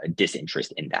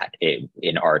disinterest in that,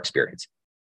 in our experience.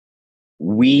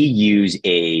 We use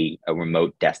a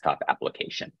remote desktop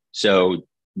application. So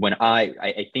when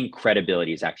I think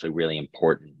credibility is actually really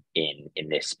important in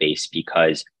this space,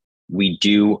 because we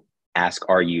do ask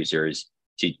our users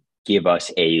to give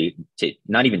us to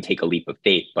not even take a leap of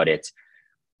faith, but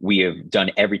we have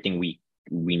done everything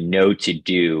we know to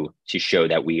do to show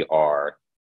that we are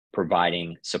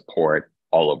providing support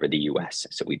all over the US.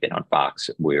 So we've been on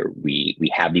Fox, where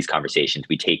we have these conversations,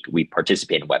 we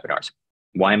participate in webinars.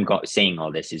 Why I'm saying all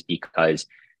this is because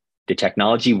the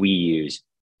technology we use,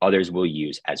 others will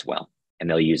use as well, and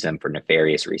they'll use them for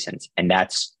nefarious reasons. And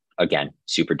that's, again,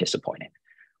 super disappointing.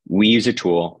 We use a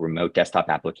tool, remote desktop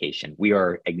application. We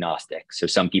are agnostic. So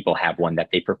some people have one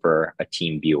that they prefer, a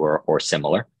TeamViewer or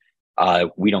similar.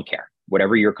 We don't care.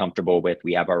 Whatever you're comfortable with,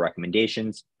 we have our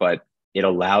recommendations, but it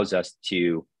allows us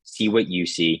to see what you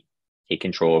see, take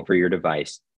control over your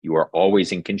device. You are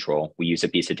always in control. We use a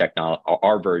piece of technology.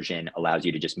 Our version allows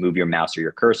you to just move your mouse or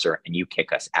your cursor and you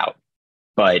kick us out.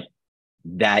 But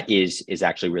that is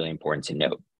actually really important to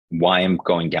note. Why I'm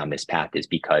going down this path is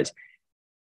because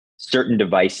certain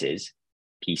devices,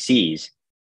 PCs,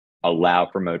 allow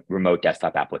for remote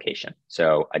desktop application.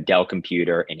 So a Dell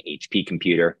computer, an HP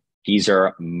computer, these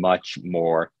are much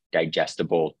more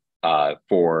digestible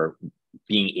for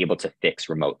being able to fix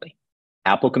remotely.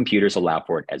 Apple computers allow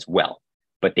for it as well,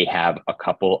 but they have a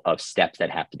couple of steps that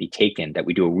have to be taken that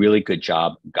we do a really good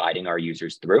job guiding our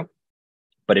users through,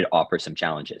 but it offers some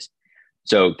challenges.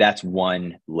 So that's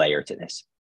one layer to this.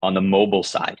 On the mobile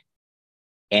side,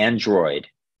 Android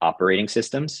operating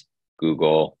systems,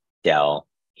 Google, Dell,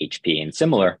 HP, and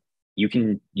similar, you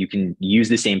can use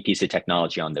the same piece of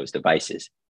technology on those devices.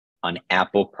 On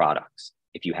Apple products,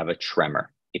 if you have a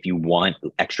tremor, if you want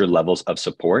extra levels of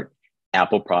support,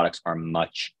 Apple products are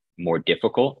much more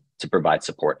difficult to provide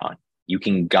support on. You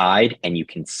can guide and you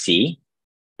can see,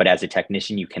 but as a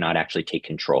technician, you cannot actually take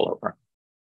control over.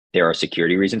 There are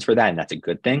security reasons for that, and that's a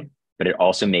good thing, but it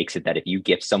also makes it that if you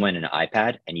gift someone an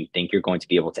iPad and you think you're going to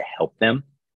be able to help them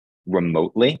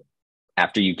remotely,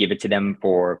 after you give it to them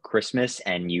for Christmas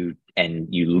and you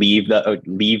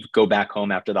go back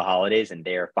home after the holidays and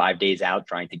they're 5 days out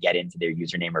trying to get into their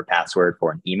username or password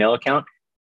for an email account,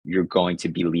 you're going to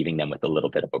be leaving them with a little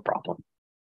bit of a problem.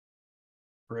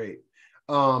 Great.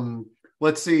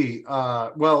 Let's see.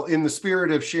 Well, in the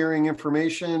spirit of sharing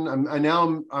information,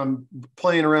 I'm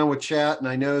playing around with chat, and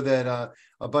I know that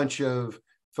a bunch of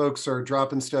folks are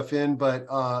dropping stuff in, but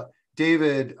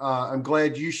David, I'm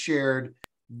glad you shared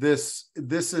this.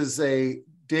 This is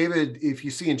David, if you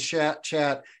see in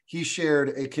chat, he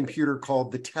shared a computer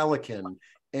called the Telekin,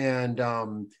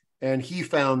 and he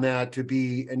found that to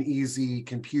be an easy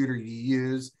computer to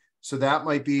use. So that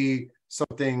might be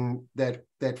something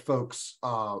that folks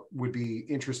would be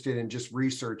interested in just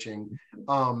researching.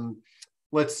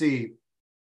 Let's see.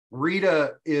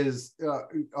 Rita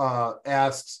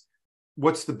asks,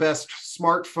 what's the best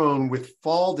smartphone with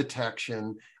fall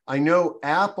detection? I know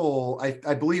Apple, I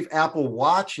believe Apple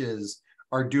Watches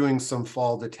are doing some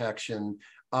fall detection.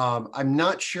 I'm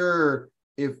not sure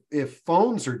if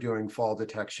phones are doing fall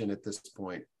detection at this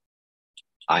point.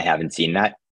 I haven't seen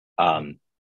that.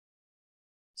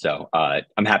 So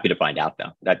I'm happy to find out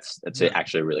though. That's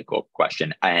actually a really cool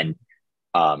question. And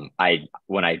my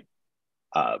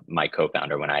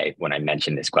co-founder, when I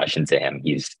mentioned this question to him,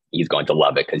 he's going to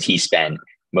love it because he spent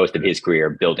most of his career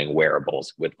building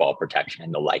wearables with fall protection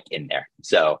and the like in there.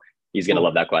 So he's going to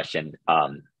love that question.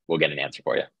 We'll get an answer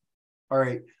for you. All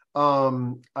right.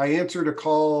 I answered a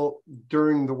call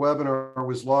during the webinar,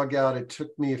 was logged out. It took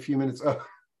me a few minutes. Oh,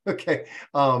 okay.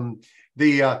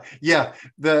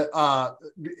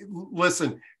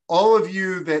 Listen, all of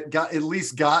you that at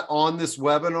least got on this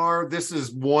webinar, this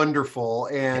is wonderful.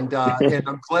 And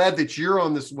I'm glad that you're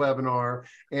on this webinar.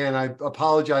 And I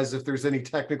apologize if there's any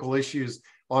technical issues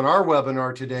on our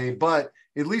webinar today, but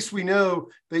at least we know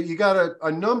that you got a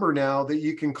number now that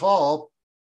you can call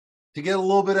to get a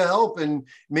little bit of help and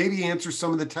maybe answer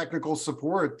some of the technical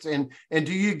support. And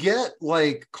do you get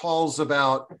like calls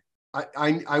about,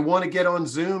 I want to get on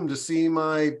Zoom to see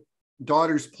my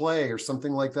daughters play or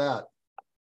something like that?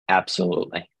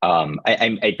 Absolutely.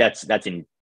 That's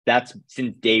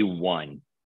since day one,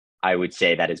 I would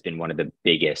say that has been one of the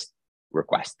biggest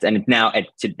requests. And now at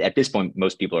this point,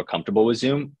 most people are comfortable with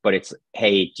Zoom, but it's,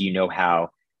 hey, do you know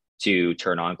how to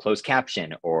turn on closed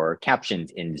caption or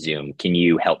captions in Zoom? Can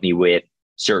you help me with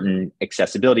certain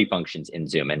accessibility functions in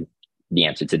Zoom? And the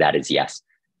answer to that is yes.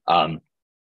 That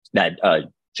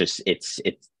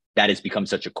has become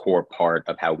such a core part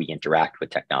of how we interact with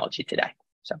technology today.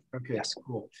 So, okay, yes.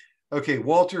 Cool. Okay,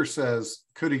 Walter says,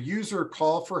 could a user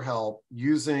call for help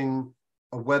using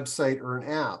a website or an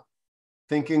app?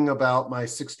 Thinking about my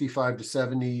 65 to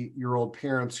 70-year-old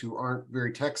parents who aren't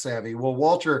very tech savvy. Well,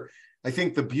 Walter, I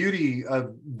think the beauty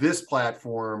of this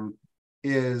platform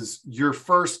is you're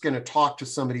first going to talk to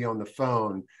somebody on the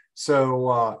phone.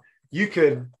 So you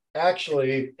could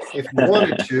actually, if you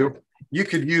wanted to, you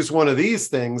could use one of these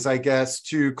things, I guess,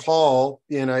 to call.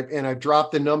 And I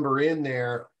dropped the number in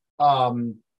there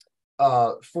for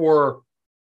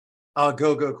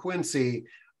Go Quincy.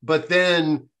 But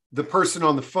then the person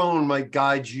on the phone might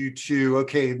guide you to,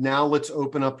 okay, now let's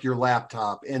open up your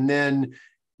laptop, and then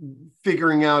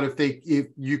figuring out if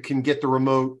you can get the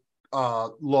remote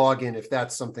login, if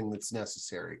that's something that's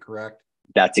necessary, correct?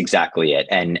 That's exactly it.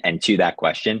 And to that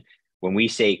question, when we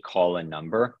say call a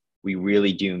number, we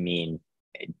really do mean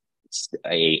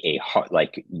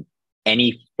like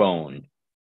any phone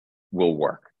will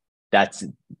work.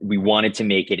 We wanted to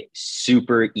make it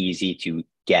super easy to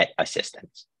get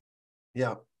assistance.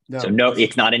 Yeah. No, so no,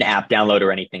 it's not an app download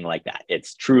or anything like that.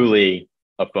 It's truly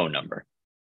a phone number.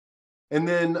 And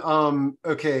then,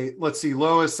 okay, let's see.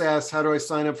 Lois asked, how do I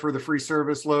sign up for the free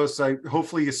service? Lois,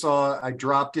 hopefully you saw, I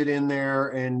dropped it in there,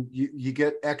 and you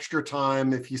get extra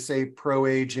time if you say pro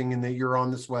aging and that you're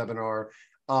on this webinar.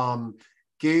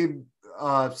 Gabe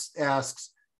asks,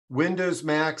 Windows,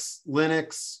 Macs,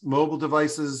 Linux, mobile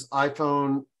devices,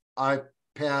 iPhone,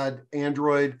 iPad,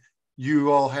 Android,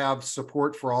 you all have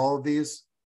support for all of these?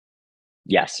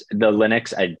 Yes, the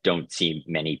Linux, I don't see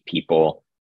many people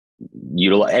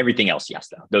utilize. Everything else, yes,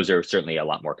 though. Those are certainly a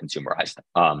lot more consumerized.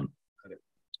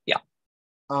 Yeah.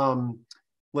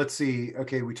 Let's see.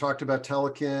 Okay, we talked about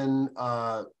Telekin,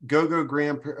 Go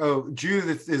Grandparents. Oh,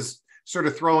 Judith is sort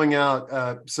of throwing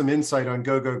out some insight on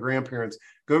Go Grandparents.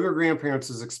 Go Grandparents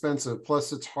is expensive.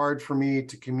 Plus, it's hard for me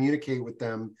to communicate with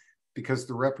them because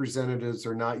the representatives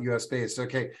are not US based.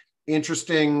 Okay.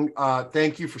 Interesting.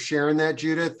 Thank you for sharing that,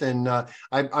 Judith. And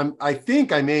I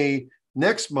think I may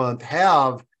next month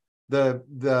have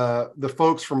the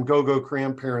folks from Go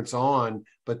Grandparents on,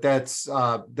 but that's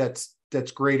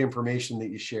great information that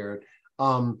you shared.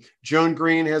 Joan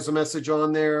Green has a message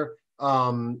on there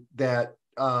that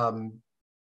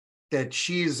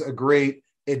she's a great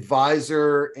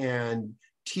advisor and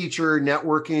teacher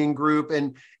networking group.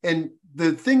 And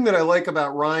the thing that I like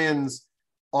about Ryan's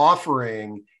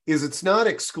offering is it's not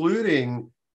excluding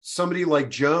somebody like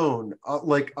Joan,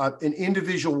 like an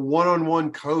individual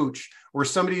one-on-one coach or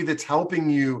somebody that's helping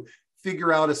you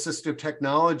figure out assistive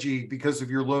technology because of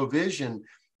your low vision.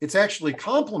 It's actually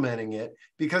complementing it,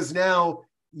 because now,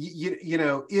 you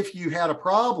know, if you had a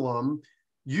problem,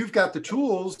 you've got the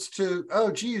tools to,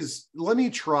 oh, geez, let me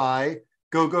try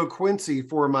Go Quincy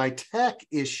for my tech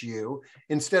issue.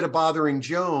 Instead of bothering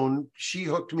Joan, she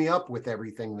hooked me up with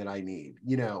everything that I need,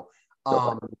 you know.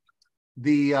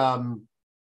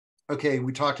 Okay,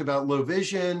 we talked about low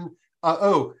vision.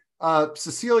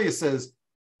 Cecilia says,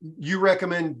 you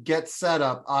recommend Get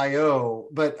Setup IO,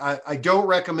 but I don't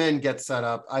recommend Get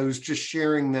Setup. I was just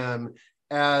sharing them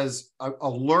as a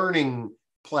learning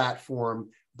platform.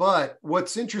 But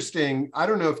what's interesting, I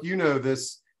don't know if you know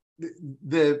this,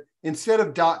 the instead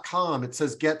of .com, it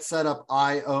says Get Setup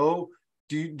IO.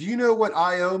 Do you know what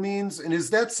IO means? And is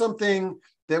that something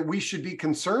that we should be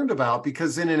concerned about?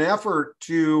 Because in an effort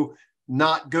to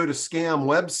not go to scam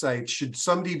websites, should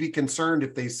somebody be concerned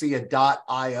if they see a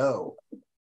 .io?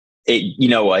 You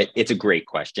know what? It's a great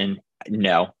question.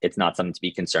 No, it's not something to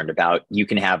be concerned about. You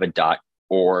can have a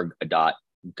 .org, a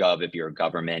 .gov if you're a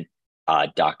government,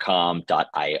 .com,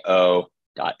 .io,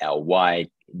 .ly.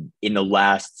 In the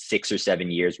last 6 or 7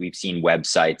 years, we've seen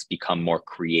websites become more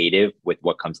creative with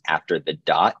what comes after the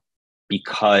dot,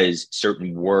 because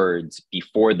certain words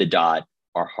before the dot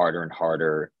are harder and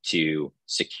harder to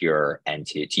secure and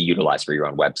to utilize for your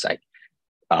own website.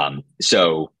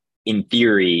 So in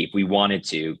theory, if we wanted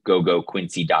to,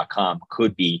 goquincy.com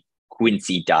could be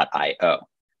quincy.io.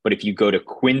 But if you go to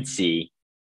quincy.gov,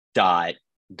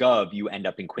 you end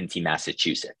up in Quincy,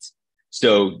 Massachusetts.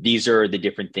 So these are the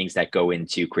different things that go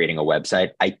into creating a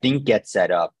website. I think Get Set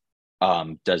Up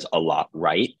does a lot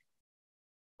right.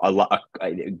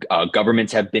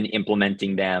 Governments have been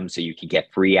implementing them so you can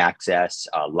get free access.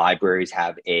 Libraries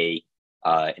have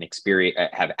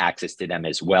have access to them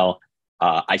as well.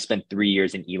 I spent 3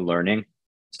 years in e-learning,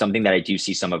 something that I do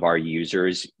see some of our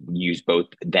users use, both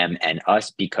them and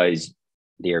us, because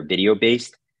they're video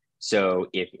based. So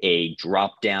if a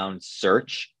drop-down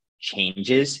search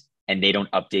changes and they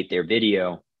don't update their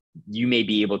video, you may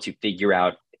be able to figure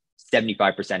out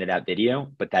 75% of that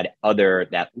video, but that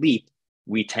leap,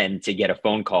 we tend to get a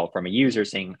phone call from a user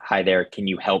saying, hi there, can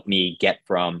you help me get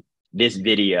from this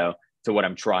video to what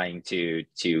I'm trying to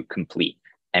complete?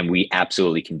 And we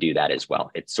absolutely can do that as well.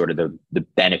 It's sort of the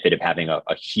benefit of having a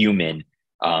human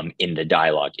in the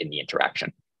dialogue, in the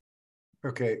interaction.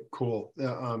 Okay, cool.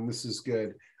 This is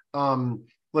good.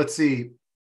 Let's see.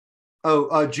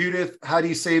 Judith, how do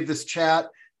you save this chat?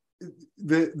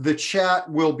 The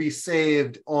chat will be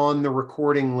saved on the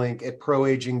recording link at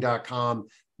proaging.com,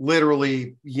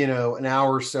 literally, an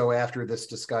hour or so after this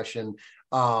discussion.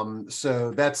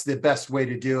 So that's the best way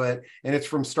to do it. And it's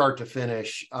from start to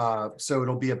finish. So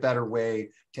it'll be a better way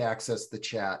to access the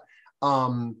chat.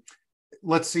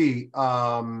 Let's see.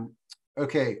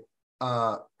 Okay.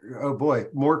 Oh boy,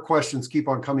 more questions keep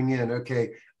on coming in.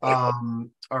 Okay.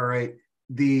 All right.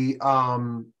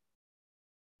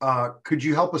 Could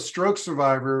you help a stroke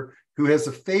survivor who has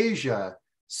aphasia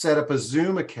set up a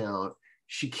Zoom account?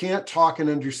 She can't talk and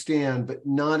understand, but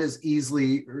not as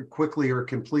easily or quickly or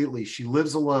completely. She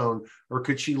lives alone. Or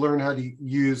could she learn how to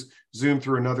use Zoom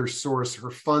through another source? Her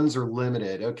funds are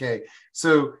limited. Okay.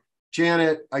 So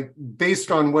Janet, based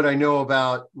on what I know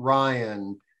about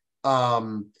Ryan,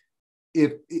 I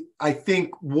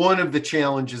think one of the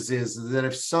challenges is that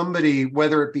if somebody,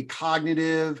 whether it be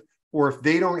cognitive or if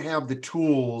they don't have the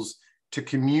tools to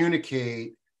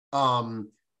communicate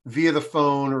via the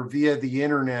phone or via the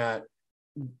internet,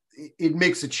 it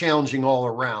makes it challenging all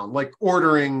around. Like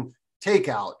ordering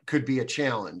takeout could be a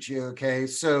challenge. Okay,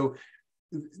 so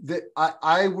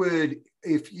I would,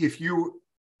 if you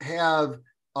have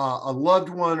a loved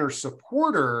one or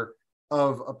supporter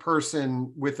of a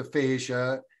person with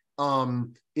aphasia,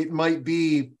 it might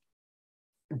be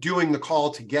doing the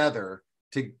call together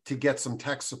to get some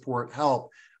tech support help.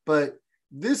 But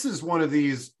this is one of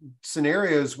these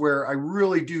scenarios where I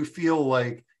really do feel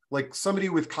like somebody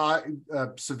with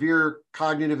severe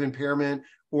cognitive impairment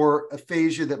or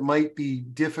aphasia that might be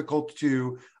difficult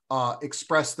to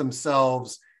express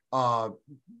themselves,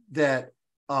 that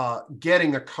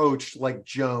getting a coach like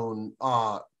Joan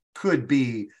could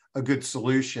be a good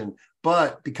solution.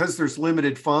 But because there's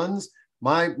limited funds,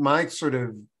 my sort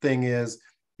of thing is,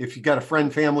 if you got a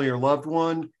friend, family, or loved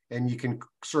one, and you can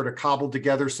sort of cobble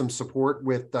together some support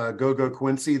with Go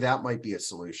Quincy, that might be a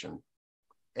solution.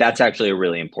 That's actually a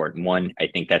really important one. I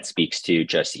think that speaks to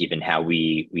just even how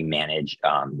we manage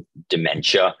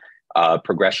dementia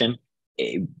progression.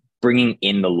 Bringing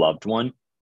in the loved one,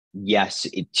 yes,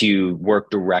 to work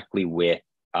directly with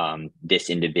this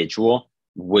individual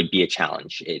would be a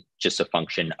challenge. It's just a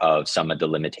function of some of the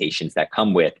limitations that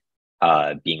come with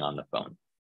being on the phone.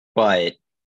 But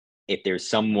if there's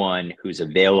someone who's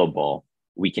available,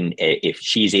 we can, if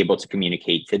she's able to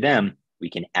communicate to them, we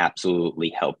can absolutely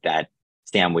help that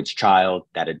sandwich child,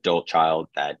 that adult child,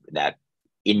 that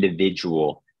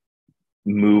individual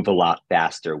move a lot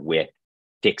faster with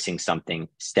fixing something,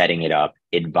 setting it up,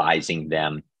 advising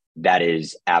them. That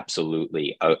is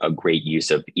absolutely a great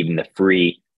use of even the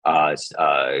free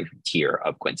tier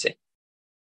of Quincy.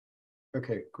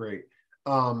 Okay, great.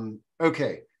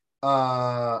 Okay.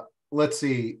 Let's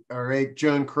see. All right.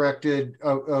 Joan corrected.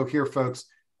 Oh, here, folks.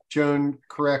 Joan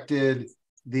corrected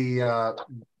the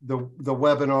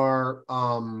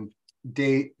webinar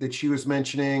date that she was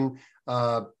mentioning.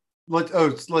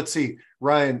 Let's see.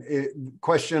 Ryan,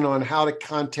 question on how to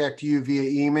contact you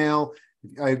via email.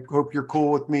 I hope you're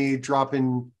cool with me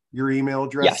dropping your email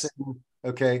address. Yes. In.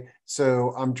 Okay,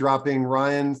 so I'm dropping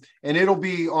Ryan's, and it'll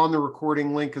be on the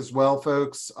recording link as well,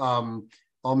 folks.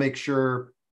 I'll make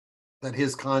sure that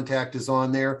his contact is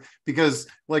on there, because,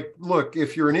 like, look,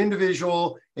 if you're an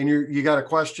individual and you got a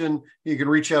question, you can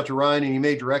reach out to Ryan and he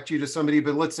may direct you to somebody.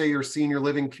 But let's say you're a senior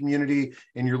living community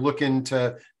and you're looking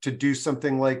to do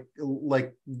something like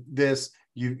this,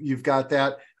 you've got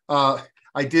that.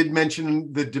 I did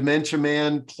mention the Dementia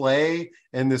Man play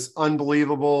and this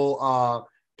unbelievable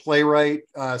playwright,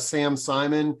 Sam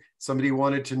Simon. Somebody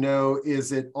wanted to know,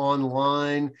 is it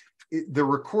online? The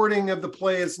recording of the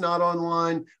play is not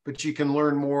online, but you can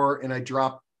learn more, and I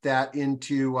dropped that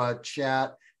into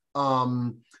chat.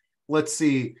 Let's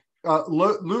see.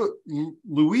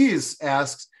 Louise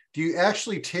asks, do you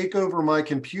actually take over my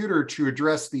computer to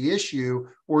address the issue,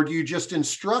 or do you just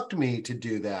instruct me to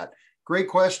do that? Great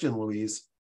question, Louise.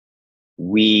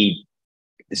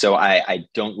 So I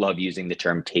don't love using the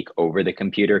term take over the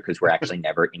computer, because we're actually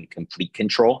never in complete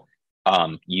control.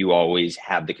 You always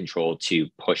have the control to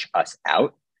push us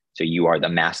out. So you are the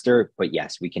master, but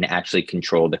yes, we can actually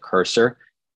control the cursor,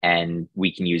 and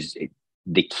we can use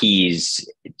the keys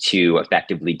to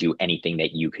effectively do anything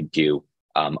that you could do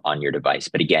on your device.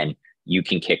 But again, you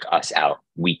can kick us out.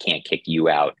 We can't kick you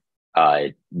out.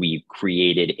 We've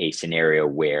created a scenario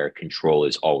where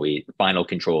final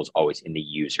control is always in the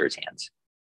user's hands.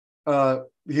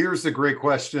 Here's a great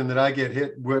question that I get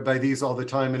hit by these all the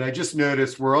time. And I just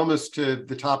noticed we're almost to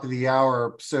the top of the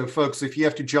hour. So folks, if you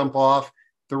have to jump off,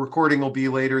 the recording will be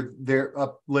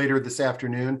up later this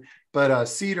afternoon. But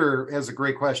Cedar has a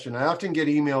great question. I often get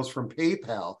emails from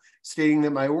PayPal stating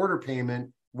that my order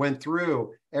payment went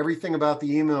through. Everything about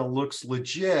the email looks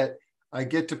legit. I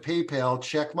get to PayPal,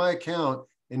 check my account,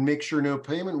 and make sure no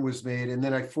payment was made. And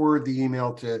then I forward the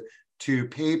email to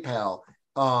PayPal.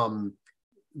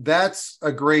 That's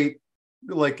a great,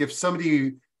 like, if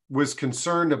somebody was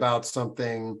concerned about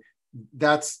something,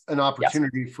 that's an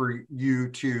opportunity for you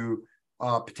to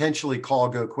potentially call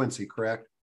Go Quincy, correct?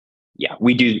 Yeah,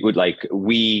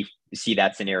 we see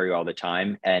that scenario all the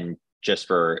time. And just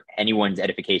for anyone's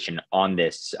edification on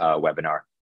this webinar,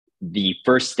 the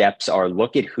first steps are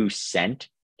look at who sent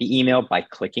the email by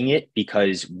clicking it,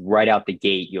 because right out the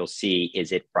gate, you'll see,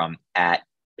 is it from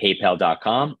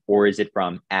 @paypal.com or is it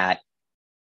from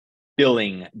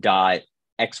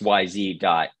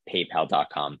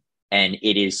billing.xyz.paypal.com. And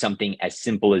it is something as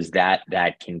simple as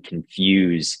that can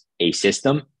confuse a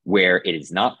system where it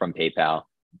is not from PayPal,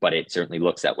 but it certainly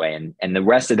looks that way. And the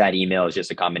rest of that email is just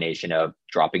a combination of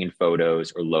dropping in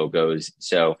photos or logos.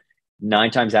 So 9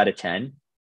 times out of 10,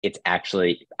 it's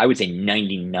actually, I would say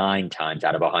 99 times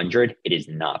out of 100, it is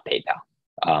not PayPal.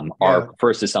 Our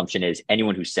first assumption is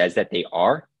anyone who says that they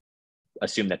are,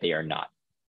 assume that they are not.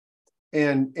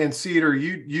 And Cedar,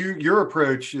 your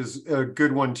approach is a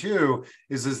good one too.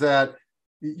 Is that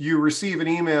you receive an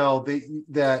email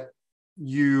that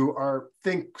you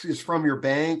think is from your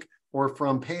bank or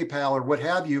from PayPal or what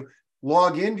have you.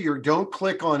 Log into don't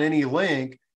click on any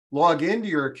link. Log into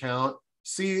your account.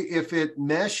 See if it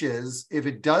meshes. If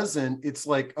it doesn't, it's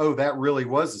like, oh, that really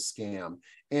was a scam.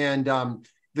 And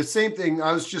the same thing.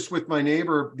 I was just with my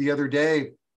neighbor the other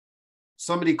day.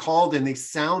 Somebody called and they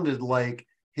sounded like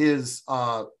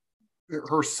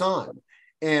her son,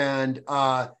 and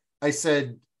I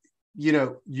said,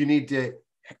 you need to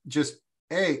just,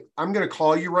 hey, I'm going to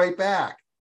call you right back.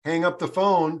 Hang up the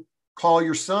phone, call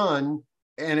your son.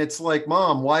 And it's like,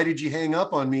 Mom, why did you hang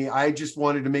up on me? I just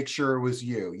wanted to make sure it was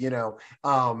you,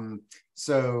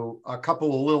 so a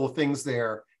couple of little things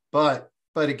there, but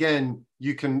again,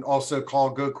 you can also call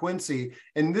Go Quincy.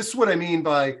 And this is what I mean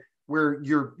by where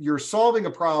you're solving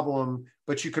a problem,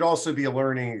 but you could also be a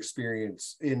learning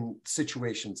experience in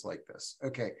situations like this.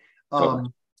 Okay.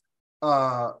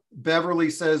 Beverly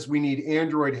says we need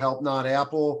Android help, not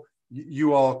Apple.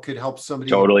 You all could help somebody.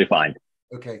 Totally fine.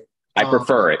 Okay. I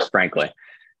prefer it, frankly.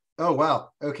 Oh,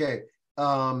 wow. Okay.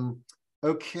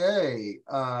 Okay.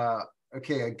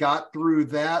 Okay. I got through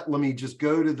that. Let me just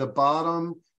go to the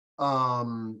bottom.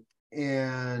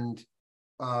 And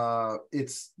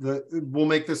we'll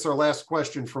make this our last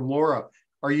question from Laura.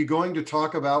 Are you going to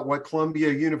talk about what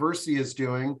Columbia University is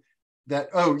doing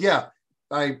oh yeah,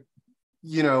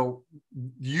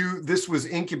 this was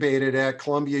incubated at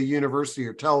Columbia University,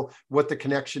 or tell what the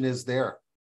connection is there.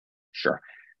 Sure.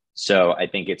 So I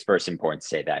think it's first important to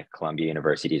say that Columbia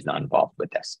University is not involved with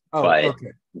this. Oh, but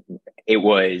okay. It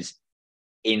was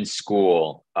in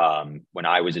school, when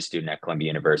I was a student at Columbia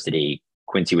University,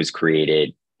 Quincy was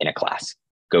created in a class.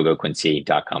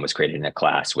 GoQuincy.com was created in a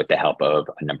class with the help of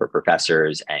a number of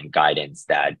professors and guidance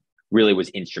that really was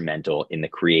instrumental in the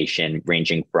creation,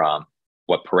 ranging from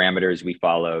what parameters we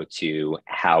follow to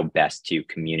how best to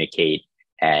communicate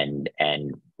and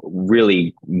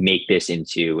really make this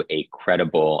into a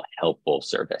credible, helpful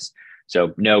service.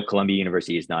 So no, Columbia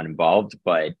University is not involved,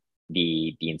 but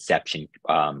the inception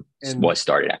was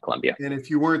started at Columbia. And if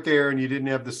you weren't there and you didn't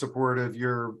have the support of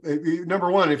your,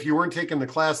 number one, if you weren't taking the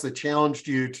class that challenged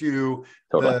you to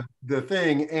the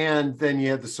thing, and then you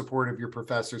had the support of your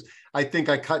professors. I think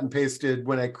I cut and pasted,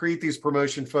 when I create these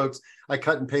promotion folks, I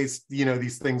cut and paste,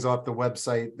 these things off the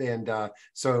website. And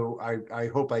so I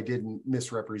hope I didn't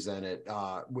misrepresent it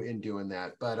in doing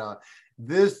that. But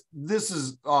this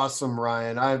is awesome,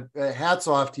 Ryan. Hats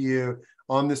off to you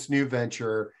on this new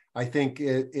venture. I think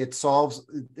it solves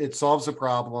a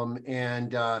problem,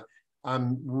 and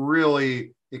I'm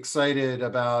really excited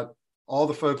about all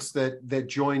the folks that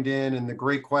joined in and the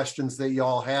great questions that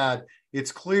y'all had.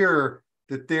 It's clear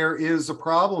that there is a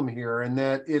problem here, and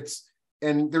that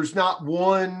there's not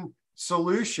one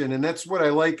solution. And that's what I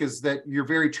like, is that you're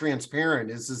very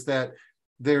transparent, is that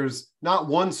there's not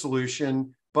one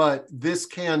solution, but this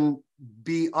can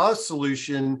be a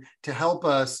solution to help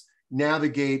us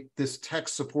navigate this tech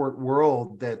support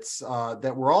world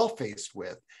that we're all faced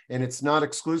with. And it's not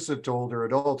exclusive to older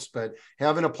adults, but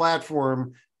having a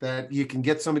platform that you can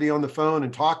get somebody on the phone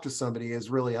and talk to somebody is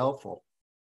really helpful.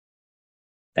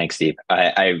 Thanks, Steve.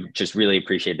 I just really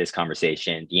appreciate this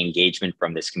conversation. The engagement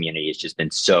from this community has just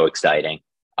been so exciting.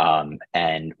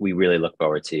 And we really look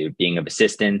forward to being of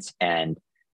assistance and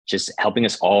just helping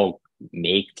us all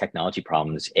make technology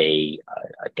problems a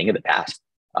thing of the past.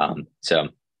 So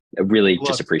I really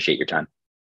just appreciate your time.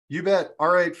 You bet. All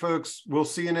right, folks. We'll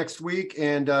see you next week,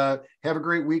 and have a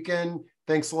great weekend.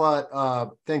 Thanks a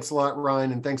lot. Thanks a lot,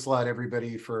 Ryan. And thanks a lot,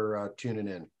 everybody, for tuning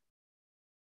in.